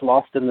 it gets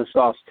lost in the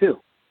sauce too.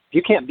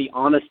 You can't be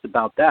honest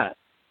about that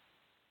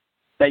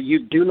you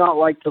do not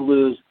like to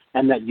lose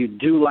and that you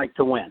do like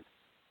to win.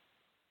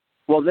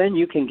 Well, then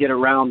you can get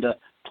around to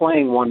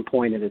playing 1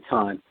 point at a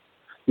time.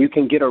 You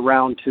can get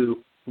around to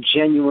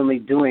genuinely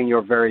doing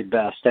your very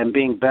best and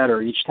being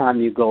better each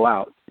time you go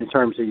out in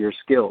terms of your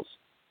skills.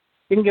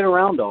 You can get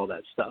around all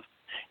that stuff.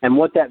 And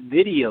what that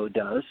video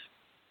does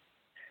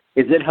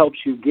is it helps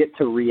you get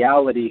to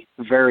reality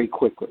very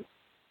quickly.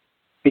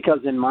 Because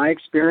in my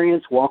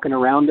experience, walking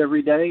around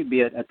every day,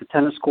 be it at the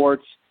tennis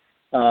courts,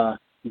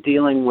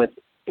 dealing with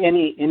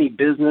any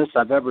business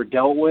I've ever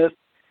dealt with,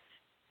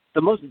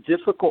 the most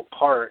difficult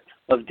part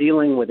of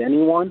dealing with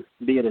anyone,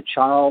 be it a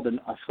child,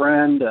 a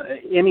friend,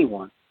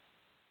 anyone,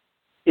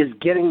 is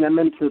getting them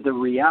into the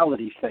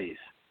reality phase.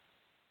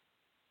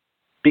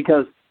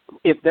 Because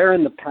if they're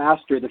in the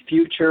past or the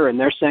future and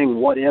they're saying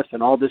what if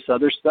and all this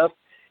other stuff,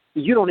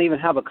 you don't even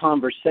have a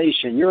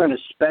conversation. You're in a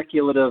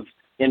speculative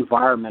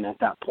environment at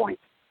that point.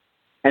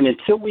 And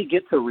until we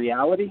get to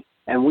reality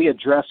and we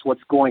address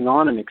what's going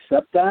on and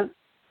accept that,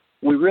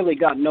 we really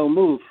got no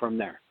move from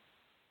there.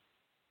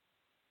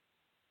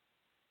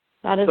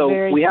 That is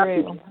very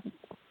true.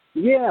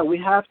 We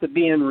have to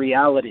be in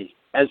reality.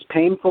 As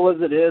painful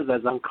as it is,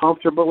 as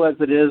uncomfortable as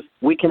it is,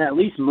 we can at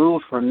least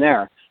move from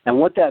there. And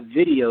what that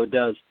video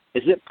does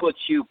is it puts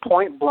you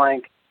point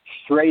blank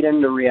straight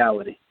into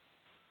reality.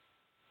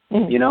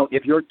 Mm-hmm.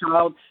 If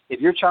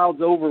your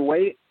child's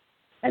overweight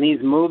and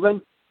he's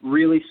moving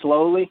really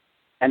slowly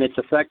and it's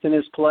affecting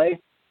his play,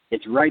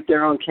 it's right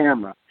there on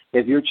camera.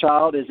 If your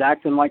child is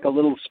acting like a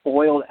little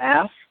spoiled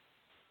ass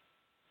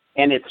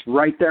and it's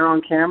right there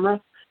on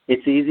camera,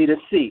 it's easy to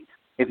see.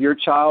 If your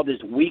child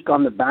is weak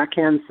on the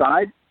backhand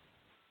side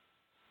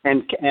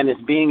and is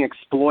being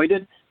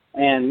exploited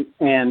and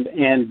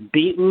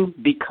beaten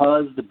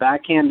because the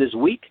backhand is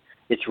weak,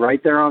 it's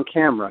right there on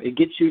camera. It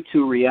gets you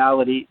to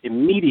reality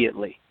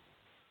immediately.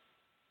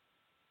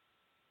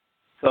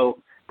 So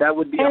that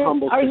would be a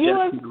humble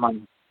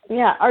suggestion.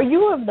 Are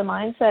you of the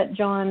mindset,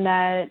 John,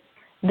 that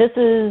this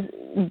is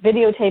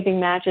videotaping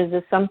matches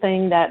is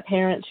something that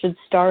parents should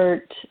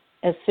start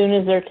as soon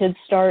as their kids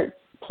start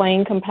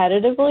playing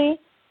competitively?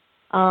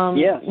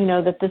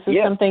 That this is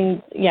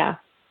something,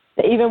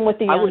 that even with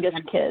the youngest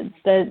kids,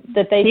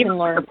 that they can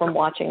learn from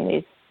watching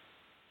these.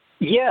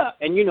 Yeah,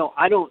 and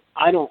I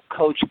don't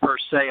coach per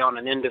se on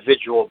an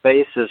individual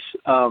basis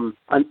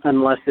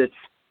unless it's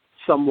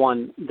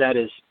someone that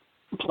is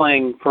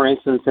playing, for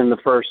instance, in the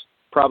first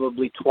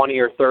probably 20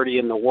 or 30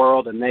 in the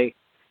world, and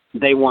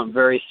they want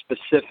very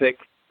specific,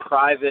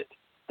 private,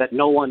 that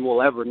no one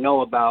will ever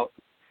know about,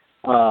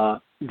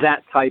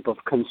 that type of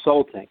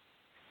consulting.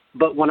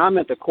 But when I'm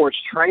at the courts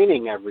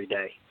training every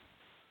day,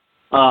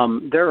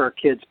 there are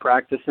kids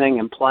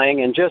practicing and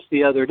playing. And just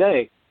the other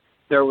day,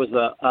 there was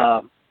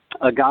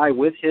a guy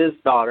with his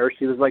daughter.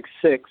 She was like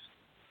 6,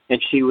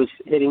 and she was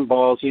hitting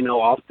balls,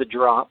 off the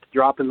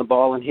dropping the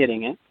ball and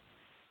hitting it.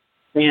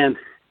 And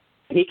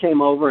he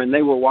came over, and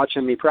they were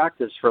watching me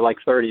practice for like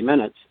 30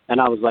 minutes. And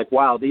I was like,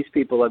 wow, these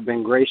people have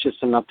been gracious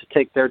enough to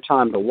take their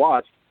time to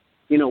watch.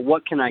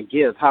 What can I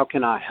give? How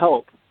can I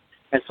help?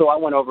 And so I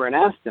went over and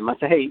asked him. I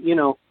said, hey,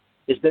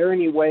 is there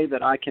any way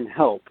that I can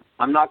help?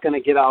 I'm not going to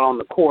get out on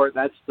the court.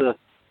 That's the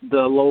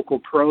local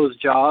pros'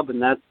 job,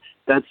 and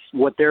that's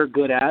what they're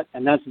good at,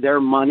 and that's their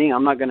money.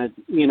 I'm not going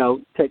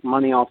to, take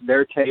money off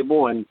their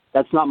table, and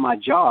that's not my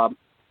job.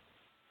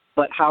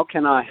 But how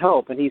can I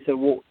help? And he said,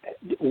 well,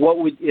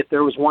 if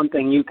there was one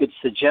thing you could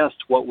suggest,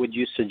 what would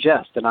you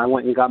suggest? And I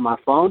went and got my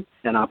phone,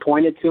 and I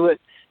pointed to it,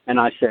 and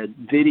I said,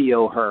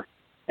 video her.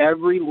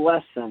 Every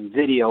lesson,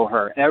 video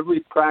her.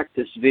 Every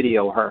practice,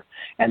 video her.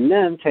 And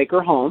then take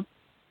her home,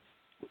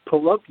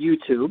 pull up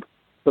YouTube,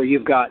 so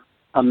you've got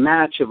a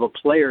match of a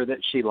player that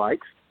she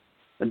likes,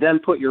 and then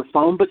put your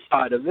phone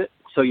beside of it,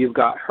 so you've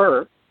got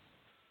her.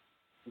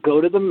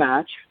 Go to the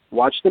match,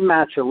 watch the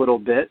match a little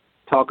bit,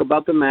 talk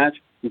about the match,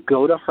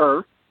 go to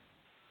her,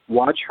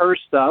 watch her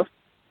stuff,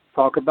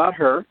 talk about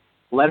her,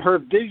 let her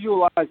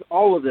visualize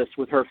all of this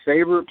with her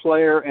favorite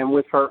player and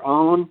with her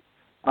own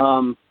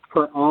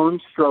her own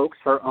strokes,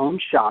 her own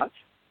shots,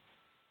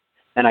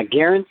 and I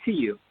guarantee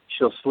you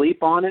she'll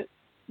sleep on it,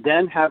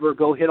 then have her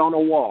go hit on a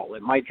wall.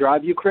 It might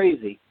drive you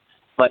crazy,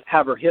 but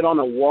have her hit on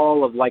a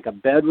wall of like a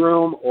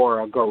bedroom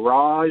or a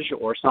garage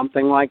or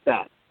something like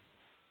that.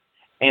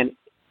 And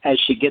as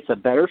she gets a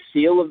better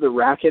feel of the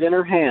racket in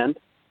her hand,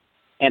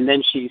 and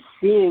then she's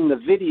seeing the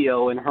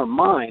video in her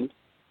mind,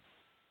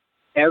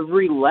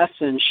 every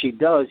lesson she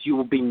does, you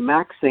will be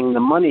maxing the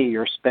money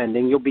you're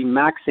spending. You'll be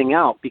maxing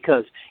out,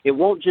 because it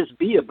won't just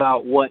be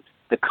about what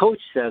the coach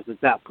says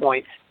at that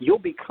point. You'll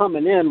be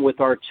coming in with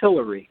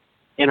artillery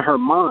in her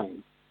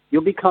mind.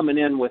 You'll be coming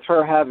in with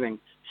her having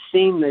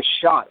seen this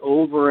shot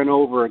over and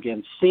over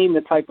again, seeing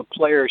the type of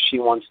player she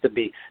wants to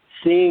be,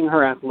 seeing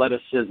her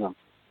athleticism.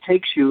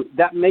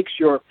 That makes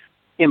your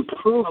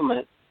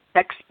improvement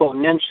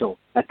exponential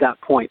at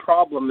that point.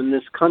 Problem in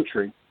this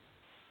country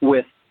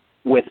with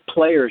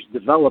players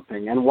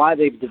developing, and why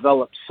they've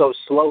developed so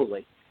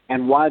slowly,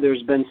 and why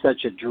there's been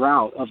such a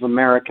drought of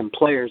American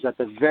players at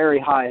the very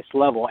highest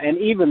level, and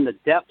even the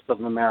depth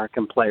of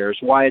American players,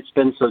 why it's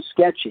been so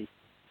sketchy,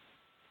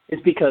 is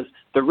because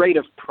the rate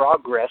of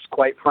progress,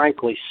 quite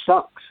frankly,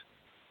 sucks.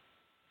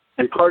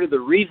 And part of the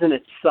reason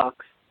it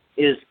sucks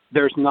is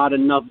there's not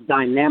enough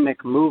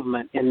dynamic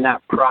movement in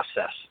that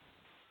process.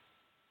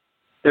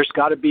 There's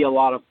got to be a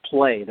lot of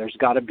play. There's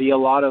got to be a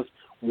lot of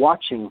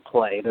watching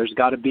play. There's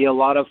got to be a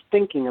lot of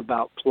thinking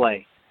about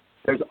play.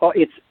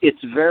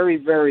 It's very,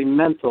 very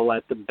mental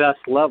at the best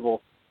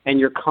level, and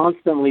you're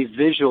constantly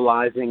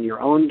visualizing your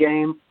own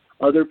game,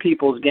 other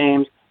people's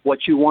games, what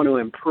you want to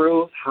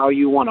improve, how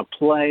you want to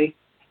play,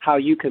 how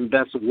you can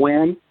best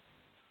win.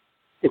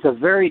 It's a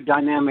very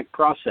dynamic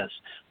process.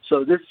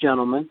 So this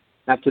gentleman,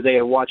 after they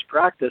had watched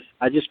practice,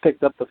 I just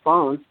picked up the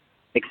phone,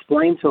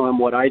 explained to him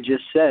what I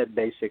just said,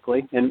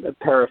 basically, and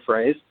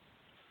paraphrased,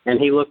 and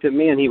he looked at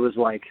me and he was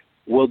like,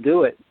 "We'll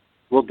do it.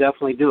 We'll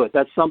definitely do it.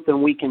 That's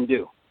something we can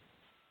do."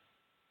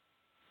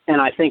 And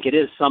I think it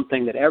is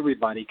something that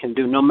everybody can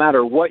do, no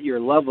matter what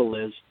your level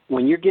is.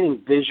 When you're getting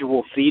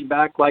visual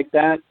feedback like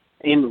that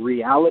in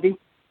reality,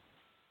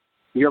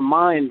 your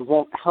mind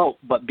won't help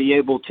but be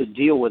able to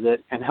deal with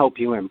it and help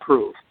you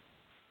improve.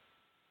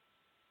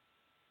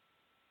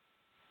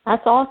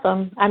 That's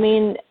awesome. I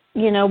mean,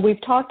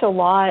 we've talked a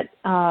lot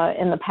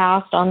in the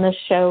past on this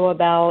show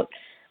about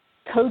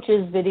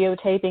coaches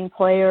videotaping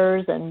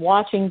players and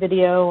watching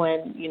video,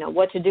 and,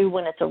 what to do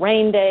when it's a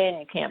rain day and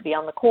you can't be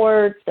on the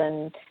courts,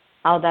 and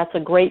how that's a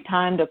great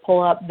time to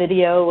pull up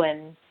video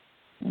and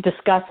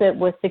discuss it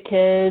with the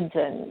kids,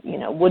 and,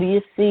 what do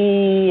you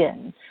see,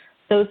 and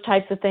those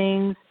types of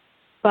things.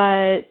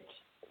 But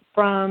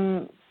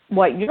from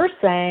what you're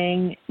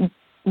saying,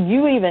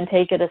 you even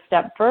take it a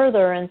step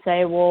further and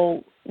say,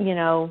 well,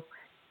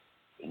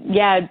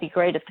 yeah, it'd be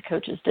great if the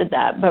coaches did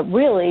that. But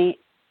really,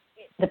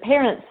 the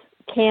parents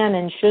can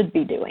and should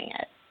be doing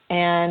it.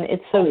 And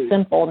it's so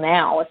simple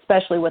now,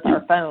 especially with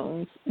our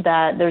phones,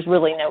 that there's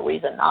really no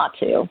reason not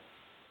to.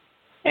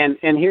 And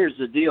here's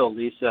the deal,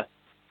 Lisa.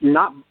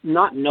 Not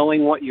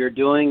knowing what you're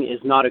doing is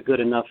not a good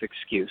enough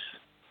excuse,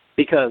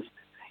 because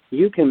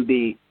you can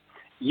be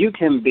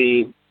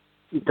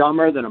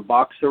dumber than a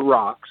box of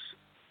rocks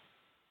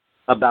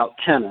about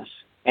tennis,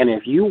 and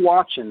if you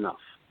watch enough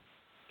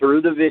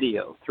through the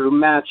video, through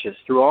matches,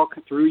 through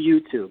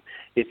YouTube,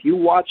 if you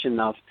watch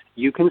enough,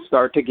 you can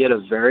start to get a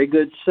very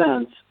good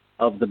sense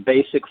of the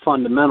basic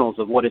fundamentals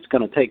of what it's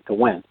going to take to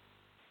win.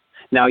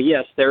 Now,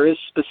 yes, there is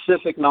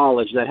specific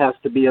knowledge that has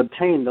to be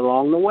obtained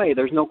along the way.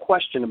 There's no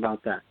question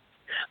about that.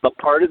 But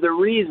part of the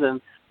reason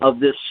of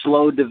this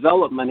slow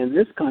development in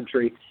this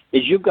country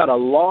is you've got a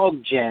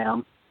log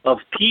jam of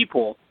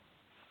people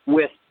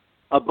with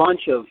a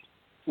bunch of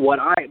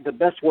the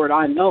best word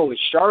I know is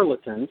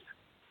charlatans,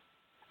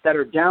 that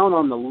are down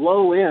on the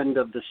low end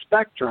of the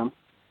spectrum,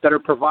 that are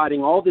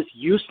providing all this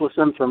useless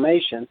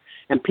information,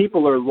 and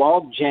people are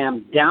log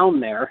jammed down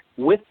there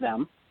with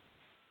them,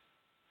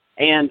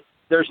 and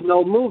there's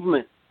no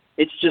movement.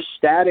 It's just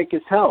static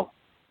as hell.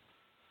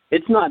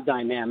 It's not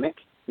dynamic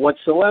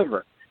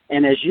whatsoever.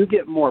 And as you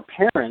get more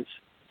parents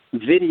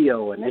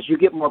video, and as you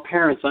get more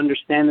parents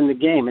understanding the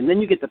game, and then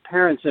you get the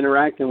parents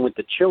interacting with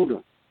the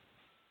children.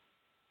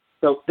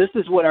 So this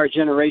is what our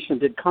generation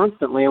did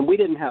constantly, and we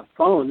didn't have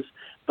phones,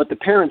 but the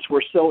parents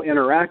were so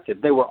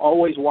interactive. They were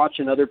always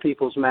watching other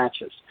people's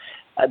matches.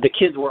 The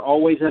kids were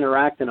always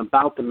interacting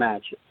about the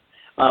matches,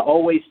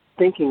 always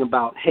thinking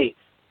about, hey,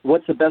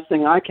 what's the best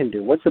thing I can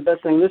do? What's the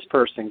best thing this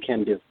person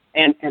can do?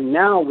 And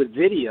now with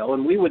video,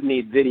 and we would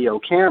need video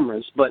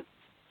cameras, but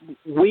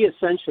we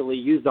essentially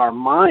use our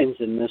minds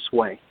in this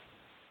way.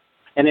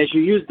 And as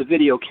you use the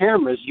video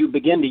cameras, you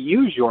begin to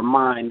use your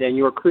mind and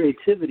your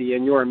creativity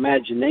and your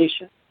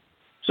imagination.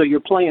 So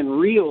you're playing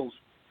reels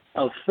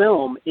of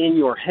film in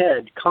your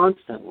head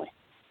constantly.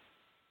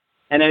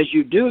 And as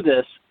you do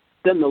this,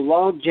 then the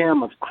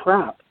logjam of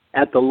crap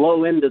at the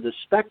low end of the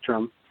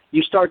spectrum,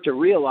 you start to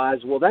realize,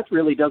 well, that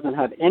really doesn't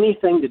have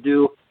anything to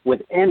do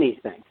with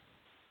anything.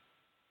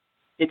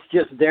 It's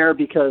just there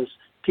because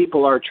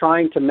people are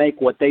trying to make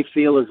what they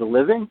feel is a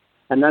living,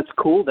 and that's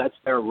cool, that's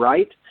their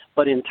right.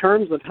 But in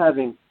terms of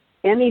having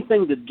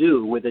anything to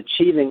do with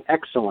achieving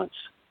excellence,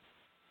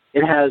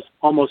 it has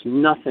almost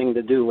nothing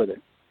to do with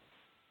it.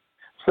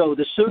 So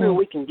the sooner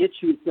we can get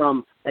you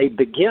from a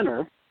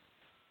beginner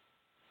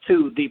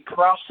to the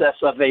process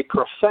of a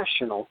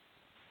professional,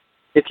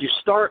 if you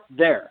start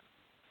there,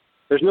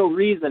 there's no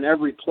reason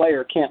every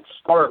player can't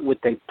start with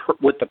the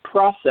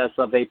process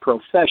of a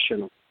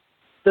professional.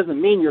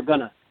 Doesn't mean you're going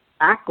to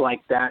act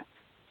like that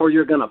or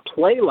you're going to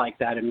play like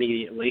that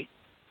immediately.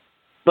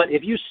 But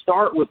if you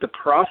start with the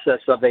process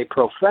of a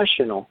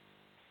professional,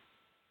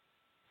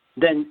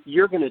 then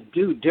you're going to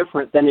do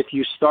different than if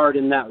you start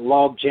in that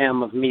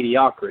logjam of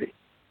mediocrity.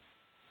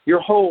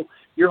 Your whole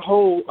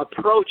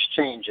approach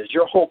changes.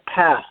 Your whole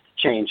path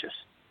changes.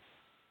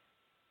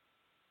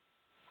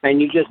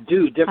 And you just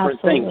do different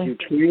Absolutely.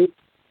 things.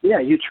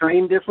 You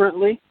train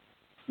differently.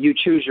 You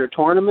choose your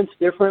tournaments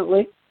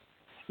differently.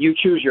 You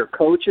choose your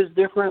coaches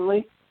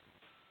differently.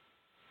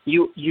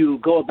 You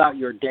go about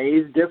your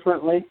days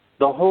differently.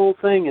 The whole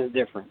thing is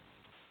different.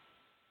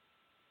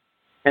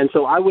 And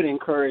so I would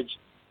encourage,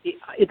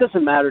 it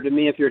doesn't matter to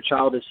me if your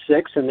child is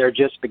 6 and they're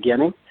just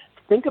beginning.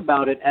 Think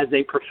about it as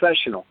a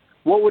professional.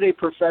 What would a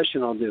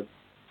professional do?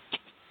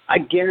 I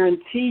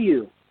guarantee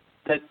you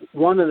that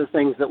one of the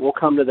things that will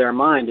come to their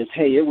mind is,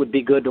 hey, it would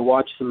be good to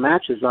watch some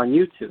matches on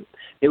YouTube.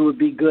 It would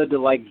be good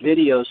to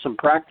video some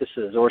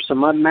practices or some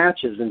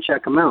matches and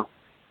check them out.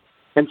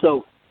 And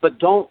so, but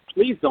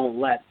please don't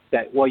let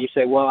that, you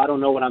say, I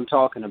don't know what I'm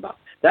talking about.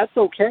 That's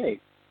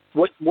okay.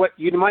 What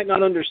you might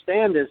not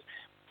understand is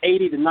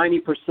 80 to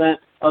 90%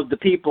 of the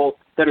people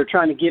that are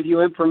trying to give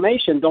you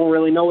information don't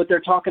really know what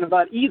they're talking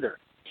about either.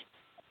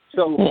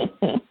 So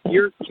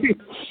it's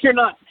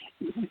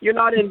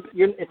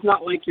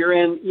not like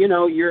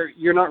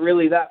you're not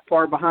really that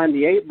far behind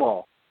the 8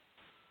 ball.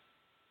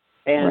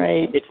 And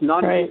right. It's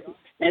not, right.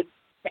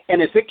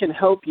 And if it can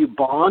help you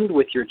bond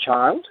with your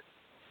child,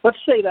 let's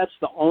say that's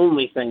the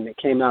only thing that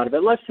came out of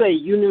it. Let's say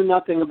you knew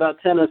nothing about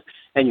tennis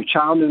and your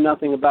child knew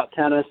nothing about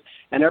tennis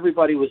and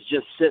everybody was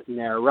just sitting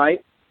there,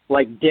 right?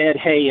 Like dead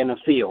hay in a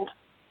field.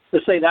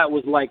 Let's say that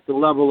was like the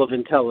level of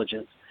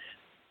intelligence.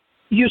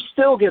 You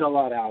still get a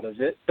lot out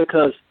of it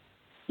because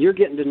you're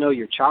getting to know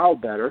your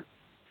child better.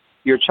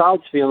 Your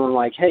child's feeling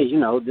like, hey,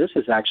 this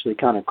is actually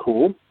kind of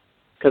cool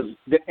because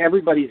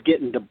everybody's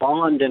getting to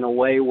bond in a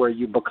way where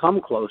you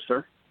become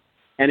closer.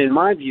 And in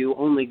my view,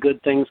 only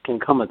good things can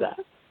come of that.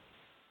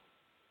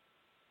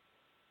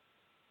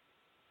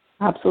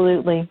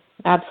 Absolutely.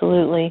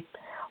 Absolutely.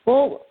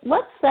 Well,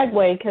 let's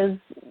segue because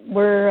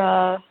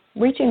we're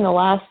reaching the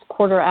last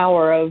quarter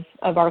hour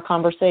of our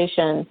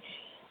conversation.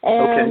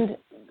 And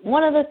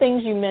one of the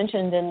things you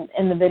mentioned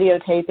in the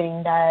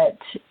videotaping that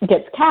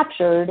gets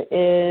captured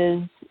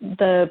is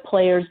the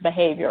player's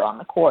behavior on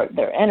the court,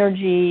 their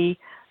energy,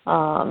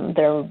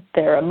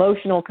 their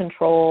emotional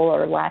control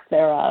or lack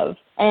thereof.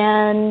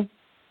 And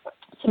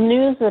some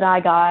news that I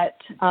got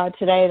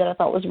today that I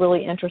thought was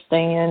really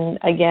interesting, and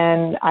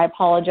again, I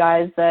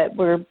apologize that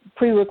we're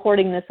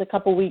pre-recording this a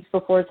couple weeks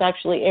before it's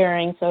actually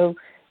airing, so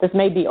this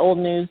may be old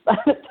news by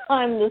the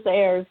time this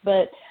airs,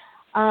 but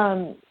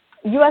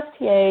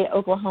USTA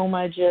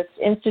Oklahoma just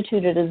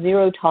instituted a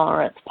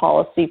zero-tolerance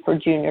policy for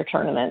junior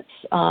tournaments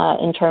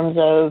in terms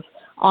of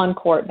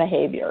on-court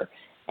behavior,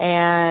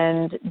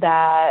 and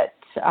that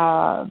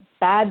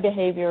bad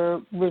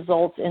behavior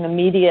results in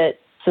immediate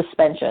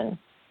suspension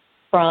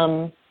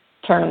from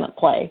tournament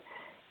play.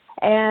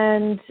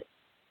 And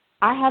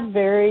I have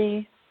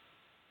very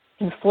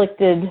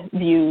conflicted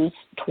views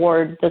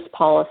toward this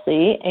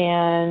policy,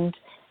 and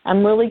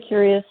I'm really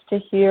curious to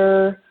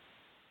hear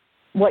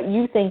what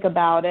you think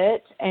about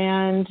it,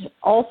 and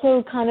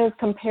also kind of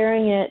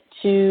comparing it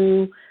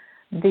to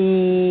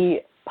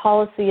the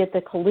policy at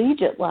the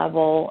collegiate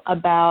level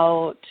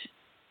about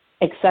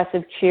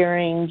excessive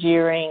cheering,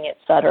 jeering,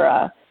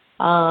 etc.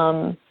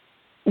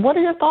 What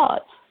are your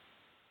thoughts?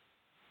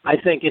 I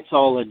think it's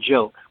all a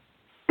joke,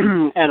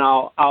 and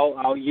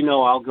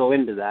I'll go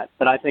into that.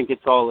 But I think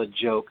it's all a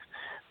joke.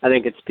 I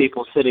think it's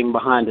people sitting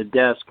behind a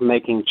desk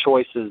making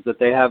choices that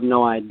they have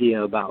no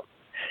idea about.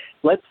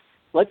 Let's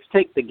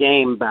take the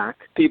game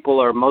back.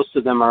 Most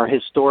of them are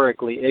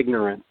historically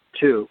ignorant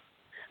too.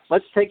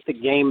 Let's take the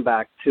game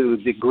back to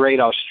the great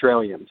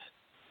Australians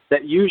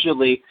that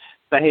usually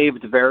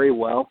behaved very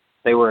well.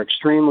 They were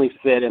extremely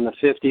fit in the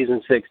 50s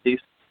and 60s.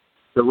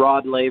 The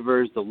Rod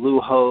Lavers, the Lou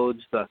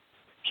Hodes, the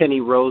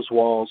Kenny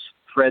Rosewalls,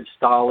 Fred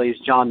Stolle's,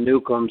 John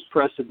Newcomb's,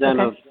 precedent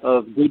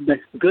of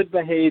good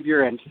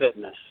behavior and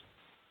fitness.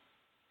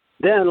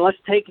 Then let's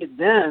take it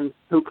then,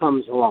 who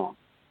comes along?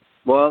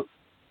 Well,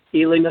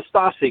 Ely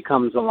Nastase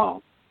comes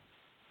along,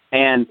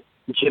 and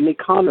Jimmy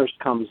Connors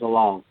comes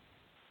along,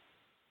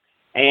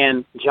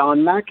 and John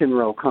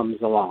McEnroe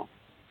comes along.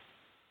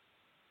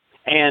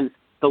 And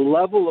the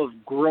level of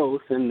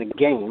growth in the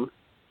game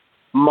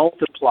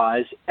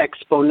multiplies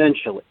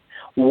exponentially.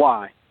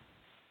 Why?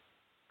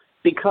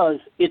 Because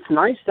it's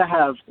nice to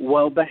have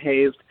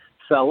well-behaved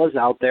fellas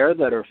out there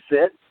that are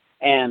fit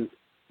and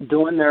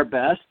doing their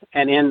best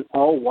and in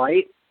all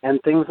white and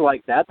things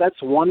like that.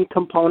 That's one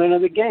component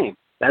of the game.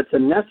 That's a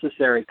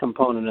necessary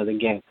component of the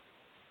game.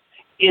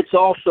 it's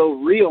also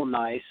real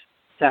nice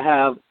to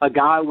have a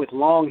guy with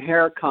long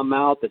hair come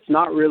out that's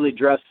not really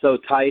dressed so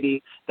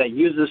tidy, that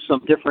uses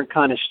some different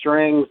kind of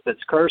strings,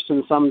 that's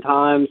cursing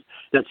sometimes,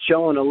 that's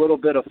showing a little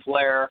bit of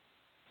flair,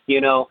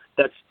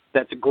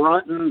 that's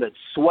grunting, that's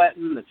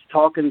sweating, that's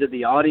talking to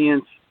the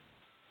audience.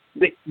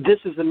 This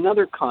is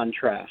another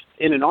contrast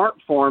in an art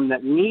form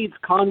that needs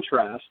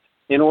contrast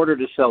in order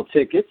to sell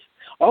tickets.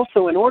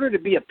 Also, in order to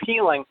be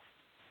appealing,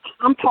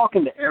 I'm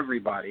talking to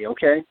everybody,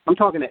 okay? I'm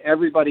talking to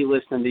everybody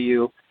listening to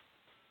you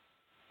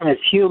as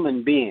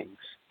human beings.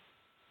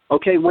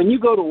 Okay, when you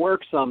go to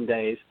work some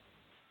days,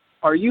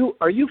 are you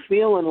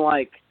feeling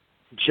like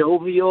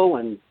jovial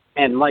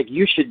and like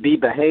you should be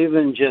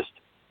behaving just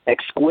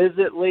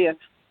exquisitely?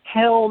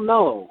 Hell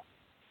no.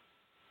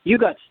 You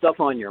got stuff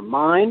on your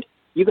mind.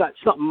 You got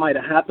something might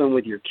have happened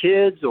with your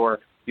kids or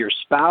your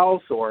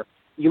spouse, or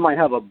you might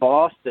have a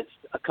boss that's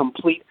a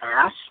complete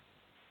ass,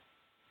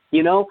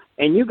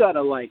 and you got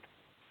to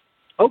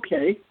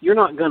okay, you're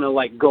not going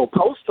to go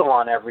postal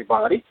on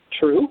everybody,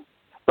 true.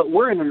 But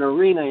we're in an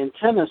arena in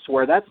tennis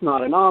where that's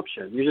not an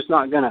option. You're just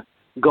not going to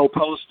go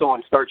postal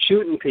and start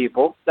shooting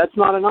people. That's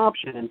not an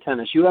option in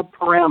tennis. You have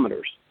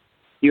parameters.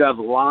 You have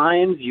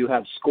lines. You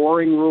have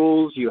scoring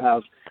rules. You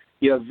have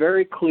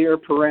very clear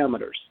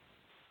parameters.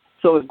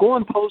 So if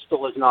going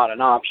postal is not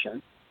an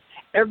option,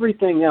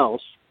 everything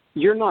else,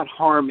 you're not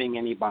harming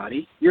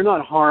anybody. You're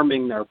not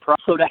harming their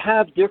So to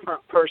have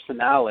different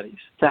personalities,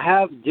 to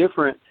have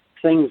different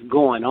things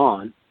going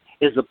on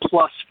is a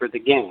plus for the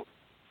game.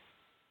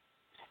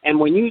 And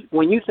when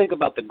you think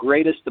about the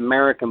greatest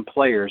American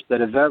players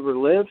that have ever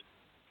lived,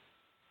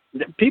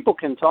 people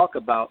can talk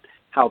about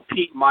how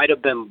Pete might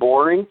have been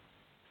boring,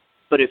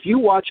 but if you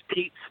watch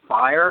Pete's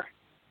fire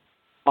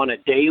on a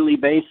daily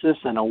basis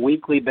and a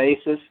weekly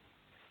basis,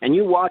 and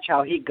you watch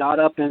how he got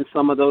up in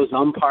some of those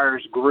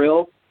umpires'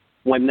 grill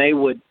when they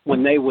would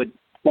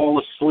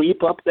fall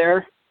asleep up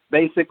there,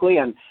 basically,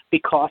 and be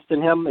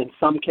costing him in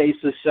some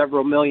cases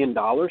several $1 million,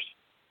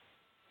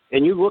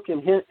 and you look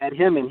at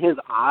him in his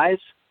eyes,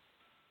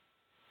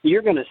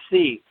 you're going to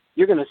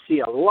see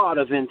a lot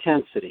of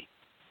intensity.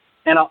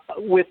 And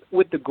with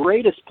the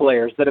greatest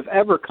players that have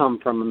ever come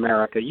from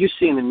America, you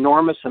see an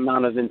enormous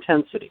amount of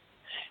intensity.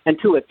 And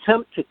to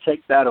attempt to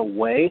take that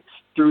away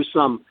through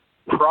some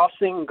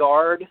crossing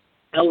guard,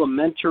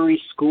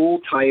 elementary school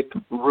type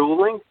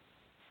ruling,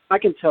 I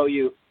can tell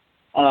you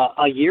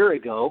a year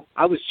ago,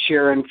 I was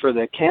cheering for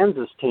the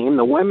Kansas team,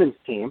 the women's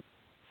team,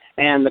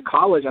 and the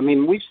college. I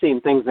mean, we've seen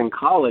things in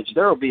college.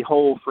 There will be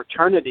whole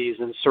fraternities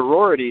and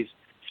sororities,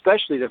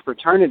 especially the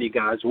fraternity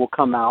guys, will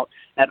come out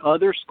at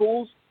other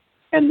schools,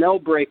 and they'll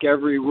break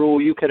every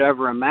rule you could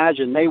ever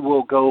imagine. They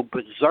will go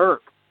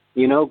berserk.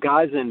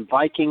 Guys in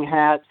Viking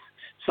hats,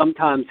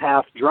 sometimes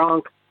half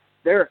drunk.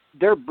 They're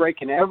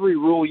breaking every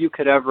rule you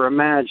could ever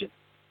imagine.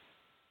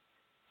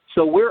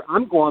 So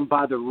I'm going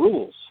by the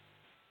rules,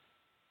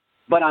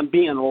 but I'm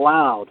being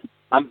loud.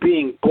 I'm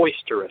being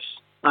boisterous.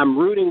 I'm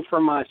rooting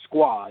for my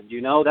squad.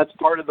 That's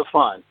part of the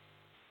fun.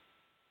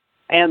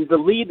 And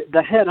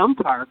the head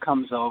umpire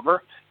comes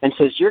over and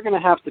says, "You're going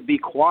to have to be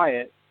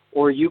quiet,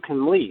 or you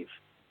can leave.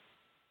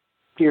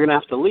 You're going to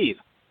have to leave."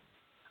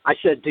 I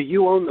said, "Do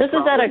you own the property?"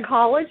 This is at a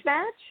college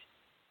match?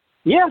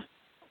 Yeah.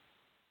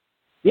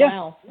 Yeah.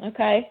 Wow.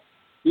 Okay.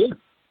 Yeah.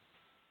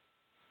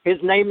 His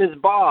name is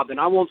Bob, and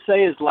I won't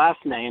say his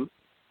last name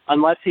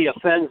unless he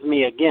offends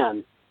me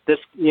again this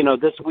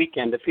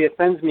weekend. If he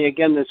offends me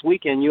again this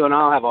weekend, you and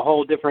I'll have a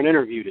whole different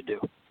interview to do.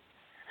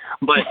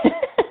 But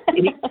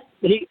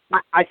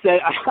I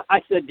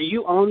said, "Do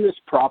you own this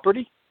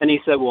property?" And he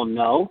said, "Well,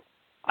 no."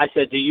 I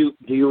said, Do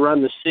you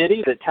run the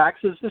city that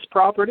taxes this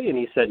property?" And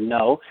he said,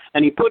 "No."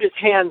 And he put his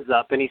hands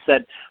up and he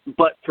said,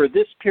 "But for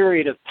this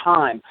period of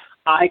time,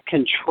 I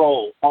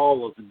control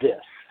all of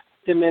this."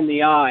 Him in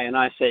the eye, and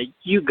I said,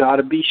 "You got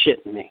to be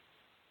shitting me."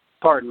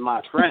 Pardon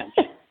my French,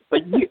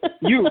 but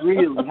you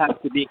really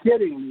have to be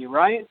kidding me,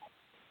 right?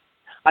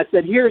 I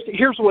said,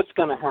 "Here's what's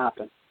going to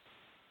happen.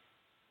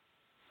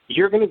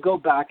 You're going to go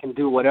back and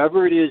do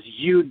whatever it is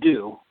you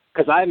do,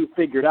 because I haven't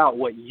figured out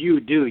what you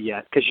do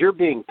yet, because you're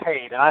being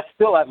paid, and I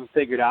still haven't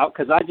figured out,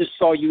 because I just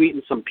saw you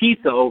eating some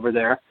pizza over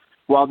there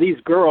while these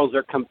girls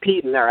are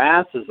competing their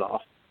asses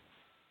off.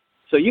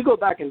 So you go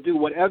back and do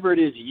whatever it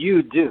is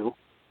you do.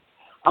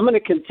 I'm going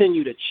to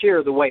continue to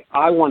cheer the way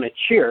I want to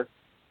cheer,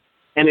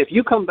 and if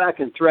you come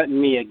back and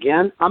threaten me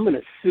again, I'm going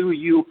to sue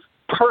you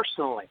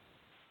personally,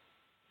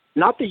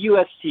 not the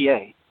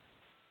USTA.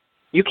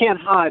 You can't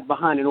hide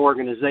behind an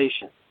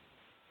organization.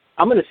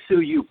 I'm going to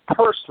sue you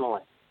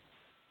personally,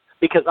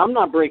 because I'm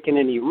not breaking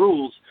any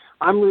rules.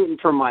 I'm rooting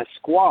for my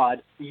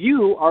squad.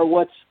 You are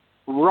what's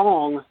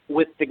wrong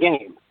with the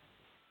game.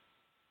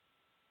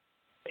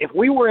 If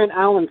we were in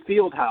Allen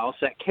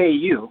Fieldhouse at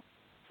KU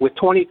with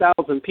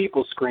 20,000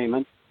 people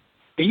screaming,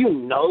 do you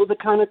know the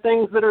kind of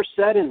things that are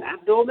said in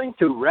that building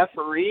to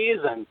referees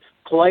and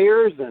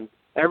players and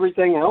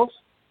everything else?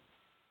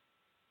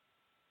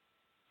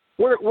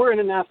 We're in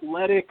an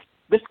athletic,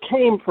 this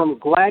came from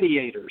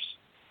gladiators.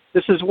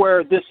 This is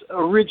where this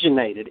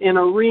originated, in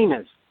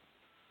arenas.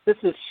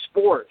 This is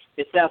sport.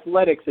 It's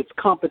athletics. It's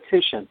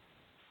competition.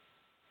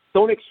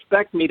 Don't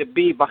expect me to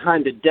be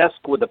behind a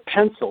desk with a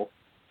pencil,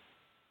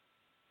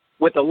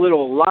 with a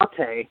little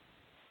latte,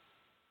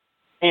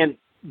 and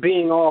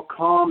being all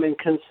calm and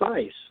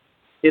concise.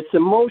 It's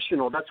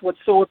emotional. That's what's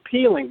so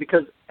appealing,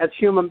 because as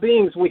human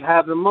beings, we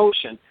have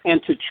emotion.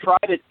 And to try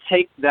to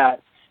take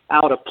that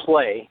out of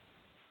play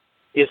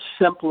is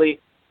simply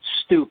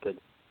stupid,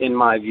 in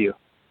my view.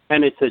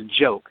 And it's a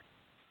joke.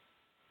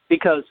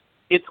 Because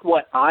it's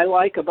what I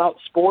like about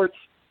sports.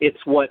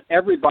 It's what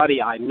everybody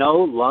I know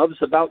loves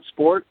about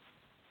sport.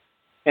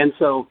 And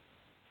so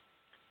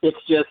it's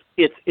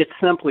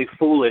simply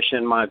foolish,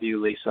 in my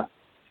view, Lisa.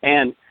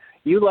 And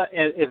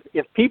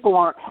if people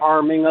aren't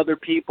harming other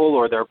people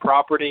or their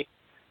property,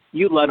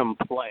 you let them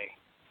play.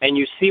 And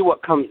you see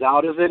what comes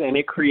out of it, and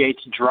it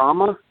creates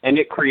drama, and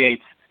it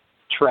creates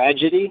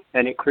tragedy,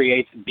 and it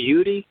creates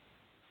beauty,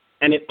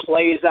 and it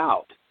plays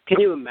out. Can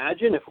you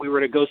imagine if we were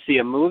to go see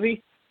a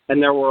movie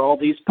and there were all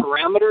these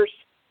parameters?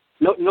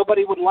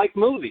 Nobody would like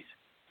movies.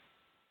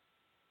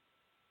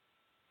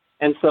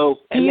 And so,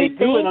 and they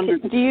do it under...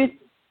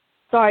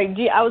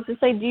 I was going to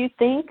say, do you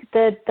think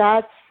that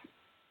that's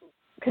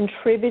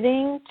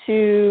contributing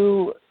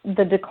to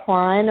the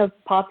decline of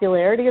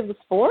popularity of the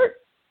sport?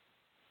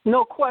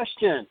 No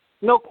question.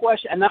 No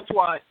question. And that's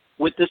why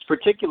with this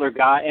particular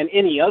guy and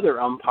any other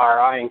umpire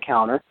I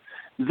encounter,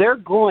 they're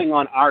going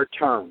on our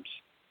terms.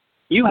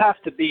 You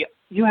have to be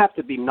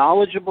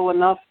knowledgeable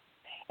enough,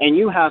 and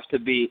you have to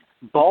be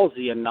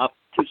ballsy enough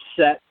to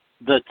set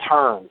the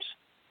terms,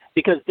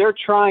 because they're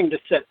trying to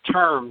set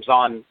terms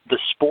on the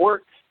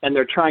sport, and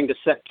they're trying to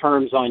set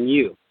terms on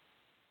you.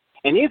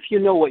 And if you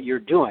know what you're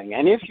doing,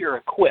 and if you're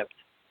equipped,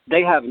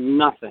 they have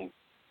nothing.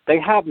 They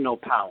have no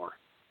power.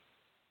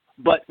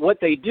 But what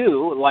they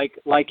do, like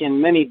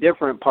in many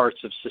different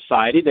parts of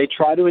society, they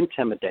try to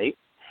intimidate,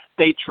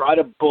 they try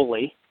to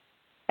bully,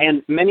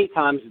 and many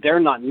times they're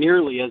not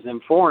nearly as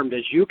informed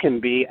as you can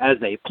be as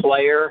a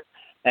player,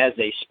 as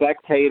a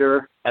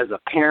spectator, as a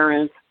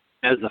parent,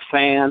 as a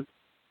fan.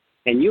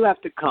 And you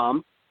have to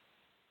come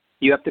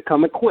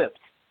equipped.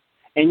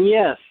 And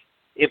yes,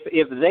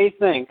 if they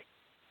think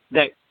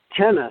that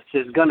tennis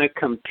is going to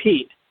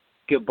compete,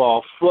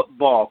 basketball,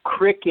 football,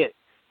 cricket,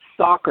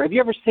 soccer. Have you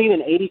ever seen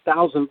an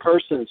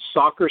 80,000-person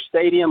soccer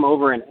stadium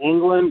over in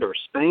England or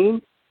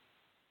Spain?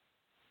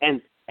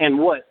 And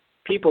what?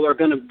 People are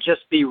going to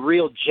just be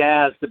real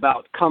jazzed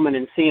about coming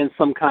and seeing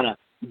some kind of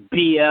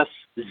BS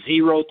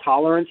zero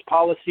tolerance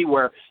policy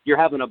where you're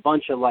having a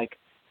bunch of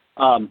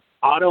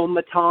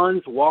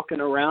automatons walking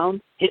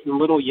around hitting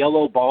little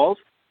yellow balls.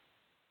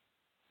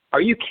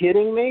 Are you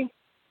kidding me?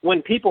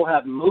 When people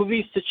have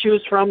movies to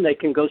choose from, they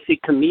can go see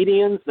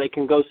comedians, they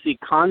can go see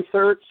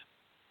concerts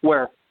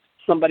where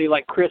somebody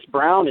like Chris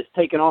Brown is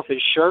taking off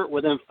his shirt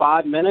within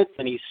 5 minutes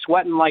and he's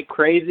sweating like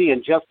crazy,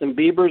 and Justin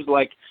Bieber's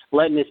like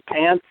letting his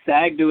pants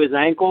sag to his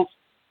ankles.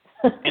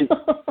 And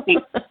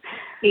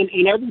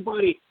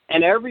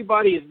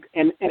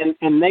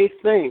they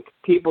think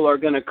people are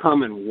going to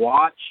come and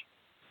watch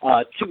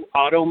two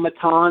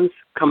automatons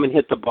come and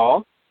hit the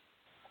ball.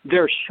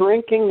 They're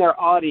shrinking their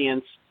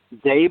audience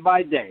day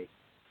by day.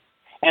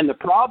 And the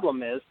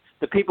problem is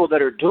the people that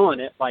are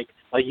doing it, like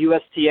a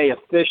USTA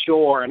official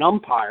or an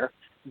umpire,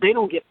 they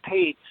don't get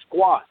paid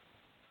squat.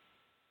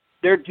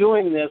 They're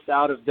doing this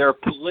out of their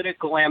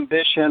political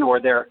ambition or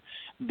their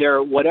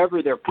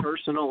whatever their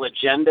personal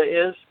agenda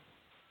is.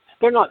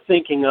 They're not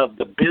thinking of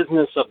the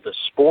business of the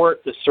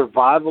sport, the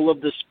survival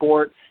of the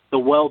sport, the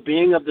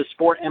well-being of the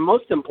sport, and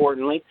most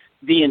importantly,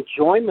 the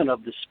enjoyment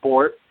of the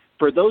sport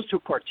for those who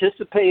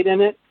participate in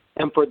it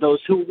and for those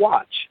who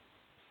watch.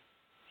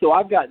 So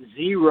I've got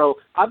zero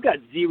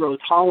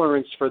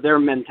tolerance for their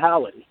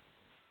mentality.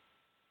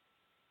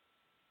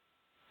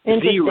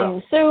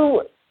 Interesting.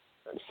 Zero.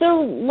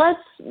 So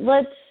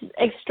let's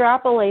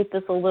extrapolate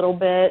this a little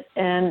bit.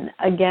 And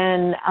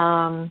again,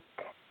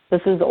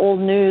 this is old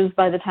news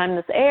by the time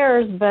this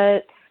airs,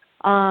 but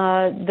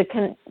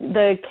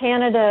the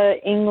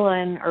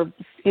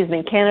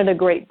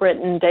Canada-Great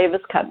Britain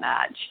Davis Cup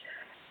match,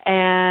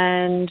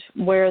 and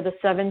where the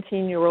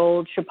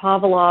 17-year-old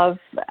Shapovalov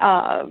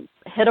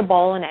hit a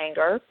ball in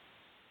anger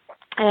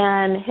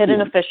and hit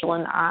an official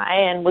in the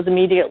eye and was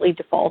immediately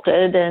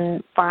defaulted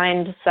and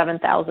fined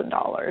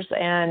 $7,000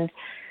 and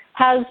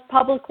has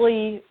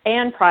publicly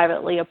and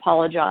privately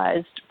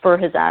apologized for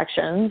his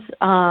actions.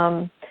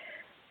 And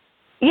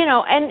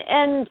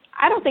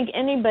I don't think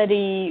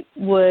anybody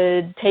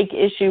would take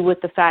issue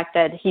with the fact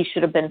that he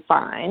should have been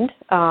fined.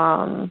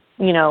 The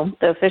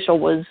official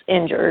was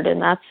injured,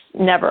 and that's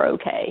never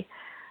okay.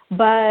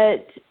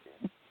 But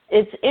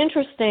it's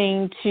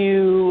interesting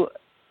to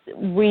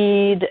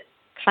read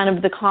kind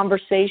of the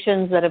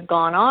conversations that have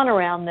gone on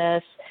around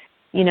this,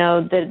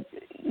 that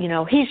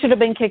he should have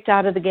been kicked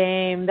out of the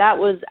game. That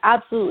was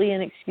absolutely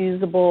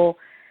inexcusable.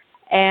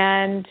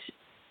 And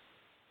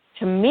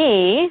to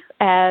me,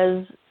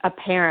 as a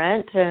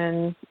parent,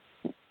 and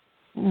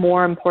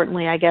more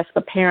importantly, I guess,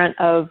 the parent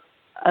of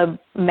a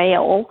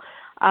male,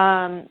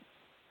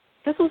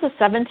 this was a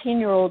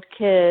 17-year-old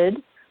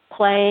kid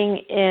playing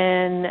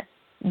in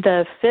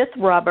the fifth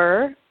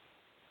rubber.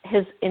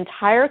 His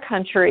entire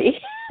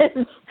country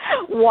is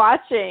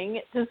watching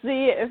to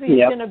see if he's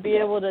going to be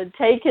able to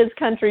take his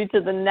country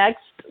to the next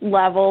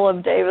level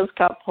of Davis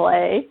Cup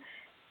play.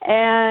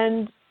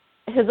 And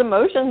his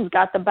emotions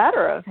got the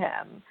better of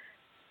him.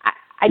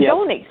 I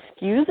don't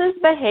excuse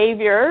his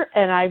behavior,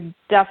 and I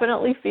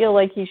definitely feel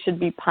like he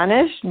should be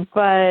punished,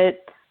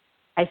 but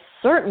I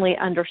certainly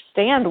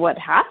understand what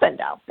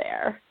happened out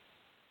there.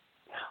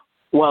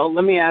 Well,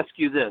 let me ask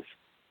you this.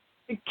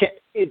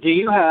 Do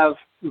you have,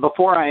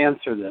 before I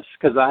answer this,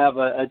 because I have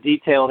a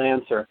detailed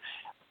answer,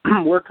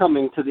 we're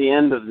coming to the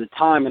end of the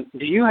time. And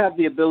do you have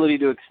the ability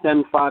to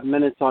extend 5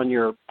 minutes on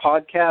your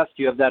podcast?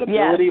 Do you have that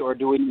ability, or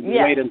do we need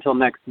to wait until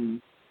next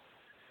week?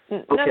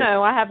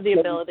 No, I have the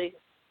ability.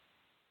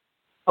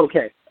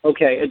 Okay.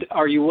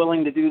 Are you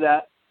willing to do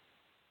that?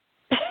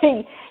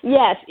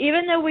 Yes,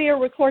 even though we are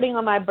recording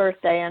on my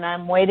birthday and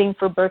I'm waiting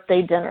for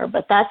birthday dinner,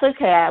 but that's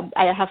okay.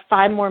 I have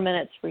 5 more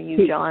minutes for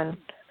you, John.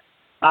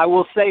 I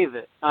will save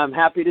it. I'm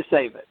happy to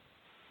save it.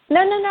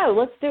 No.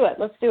 Let's do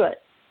it.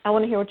 I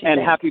want to hear what you say.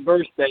 And happy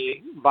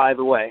birthday, by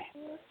the way.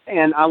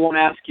 And I won't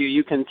ask you.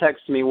 You can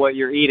text me what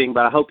you're eating,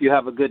 but I hope you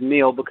have a good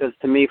meal, because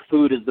to me,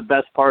 food is the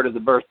best part of the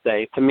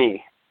birthday, to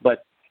me.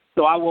 But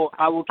so I will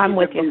keep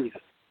it brief.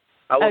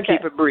 I will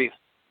keep it brief.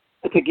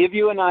 To give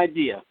you an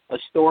idea, a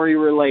story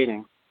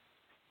relating,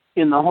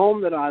 in the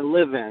home that I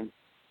live in,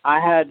 I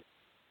had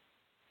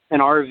an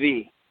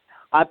RV.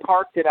 I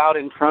parked it out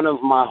in front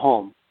of my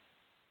home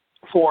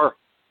for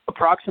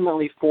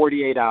approximately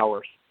 48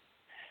 hours.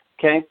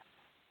 Okay?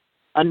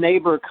 A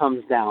neighbor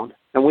comes down,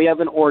 and we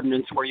have an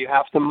ordinance where you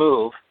have to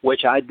move,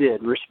 which I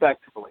did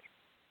respectfully.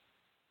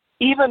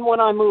 Even when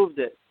I moved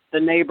it, the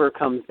neighbor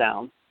comes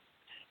down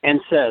and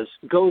says,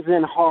 goes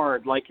in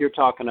hard like you're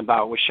talking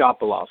about with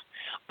Shapovalov.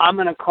 I'm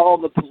going to call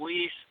the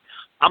police.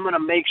 I'm going to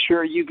make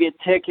sure you get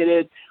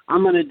ticketed.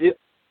 I'm going to do...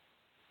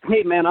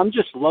 Hey, man, I'm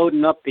just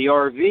loading up the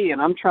RV, and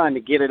I'm trying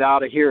to get it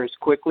out of here as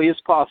quickly as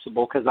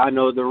possible because I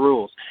know the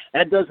rules.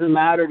 That doesn't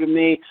matter to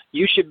me.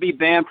 You should be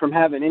banned from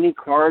having any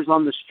cars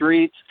on the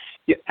streets.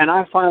 And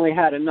I finally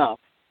had enough.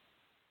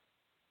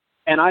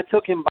 And I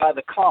took him by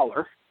the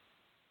collar,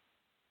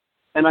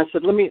 and I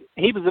said,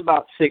 he was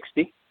about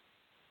 60,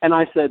 and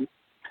I said,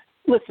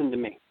 listen to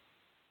me.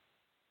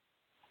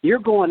 You're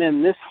going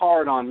in this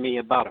hard on me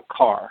about a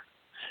car.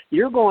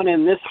 You're going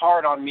in this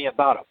hard on me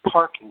about a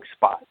parking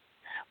spot.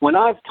 When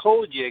I've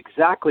told you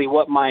exactly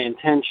what my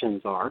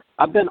intentions are,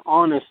 I've been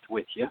honest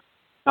with you.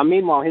 Now,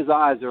 meanwhile, his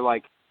eyes are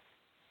like,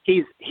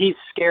 he's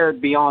scared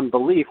beyond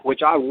belief,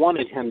 which I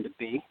wanted him to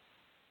be,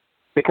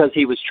 because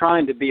he was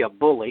trying to be a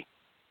bully.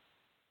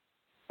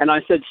 And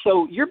I said,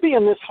 so you're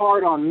being this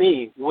hard on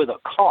me with a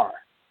car.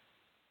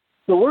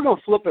 So we're going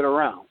to flip it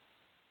around.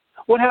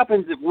 What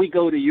happens if we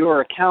go to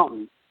your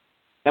accountant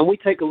and we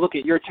take a look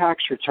at your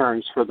tax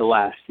returns for the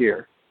last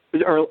 10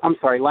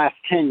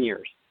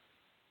 years?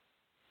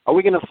 Are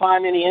we going to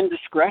find any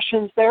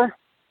indiscretions there?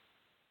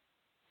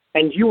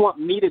 And you want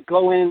me to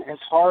go in as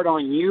hard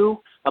on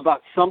you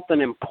about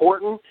something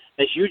important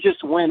as you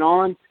just went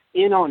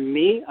in on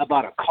me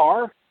about a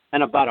car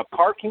and about a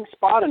parking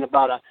spot and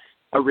about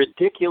a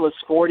ridiculous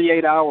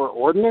 48-hour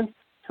ordinance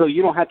so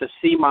you don't have to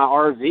see my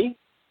RV?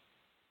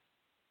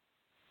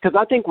 Because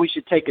I think we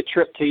should take a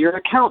trip to your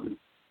accountant.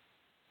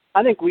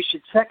 I think we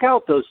should check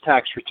out those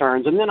tax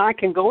returns, and then I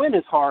can go in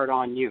as hard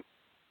on you.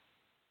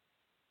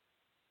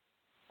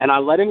 And I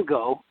let him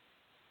go,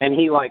 and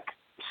he,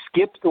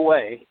 skipped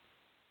away.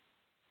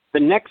 The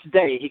next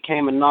day, he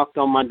came and knocked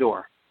on my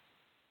door.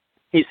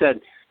 He said,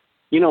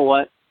 you know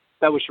what?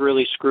 That was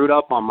really screwed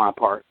up on my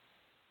part.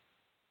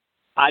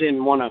 I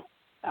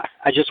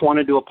just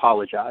wanted to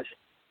apologize.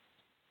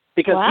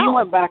 Because he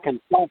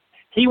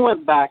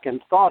went back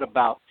and thought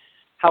about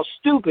how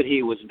stupid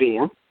he was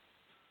being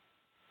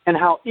and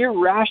how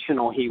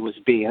irrational he was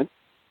being.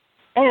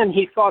 And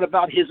he thought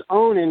about his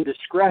own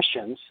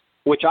indiscretions,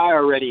 which I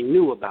already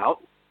knew about.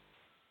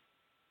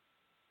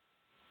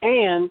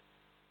 And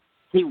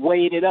he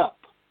weighed it up.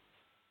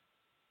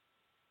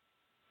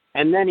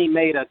 And then he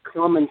made a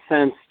common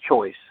sense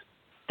choice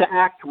to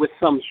act with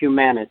some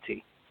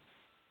humanity.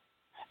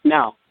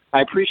 Now,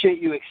 I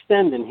appreciate you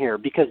extending here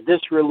because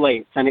this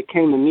relates, and it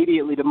came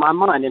immediately to my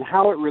mind, and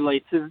how it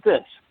relates is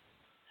this.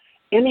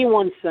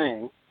 Anyone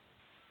saying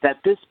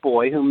that this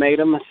boy who made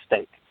a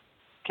mistake,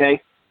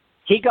 okay,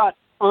 his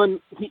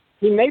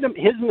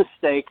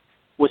mistake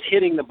was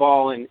hitting the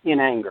ball in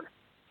anger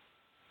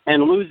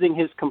and losing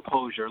his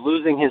composure,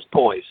 losing his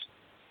poise.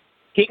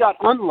 He got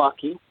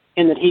unlucky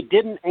in that he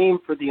didn't aim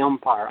for the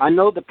umpire. I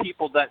know the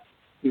people that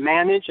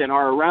manage and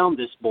are around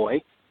this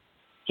boy.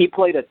 He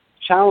played a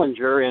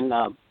challenger in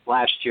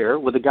last year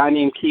with a guy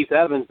named Keith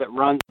Evans that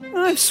runs.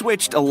 I've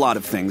switched a lot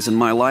of things in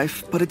my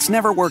life, but it's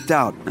never worked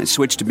out. I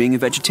switched to being a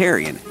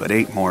vegetarian, but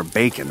ate more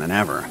bacon than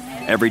ever.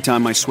 Every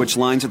time I switch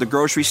lines at the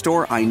grocery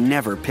store, I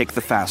never pick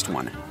the fast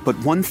one. But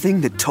one thing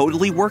that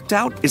totally worked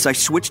out is I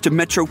switched to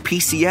Metro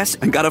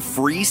PCS and got a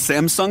free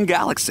Samsung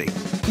Galaxy.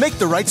 Make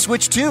the right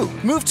switch too.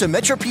 Move to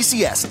Metro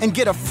PCS and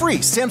get a free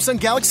Samsung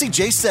Galaxy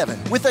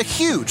J7 with a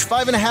huge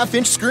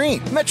 5.5-inch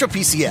screen. Metro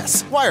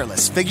PCS.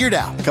 Wireless figured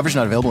out. Coverage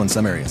not available in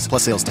some areas.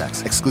 Plus sales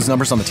tax. Excludes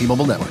numbers on the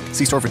T-Mobile network.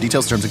 See store for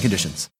details, terms, and conditions.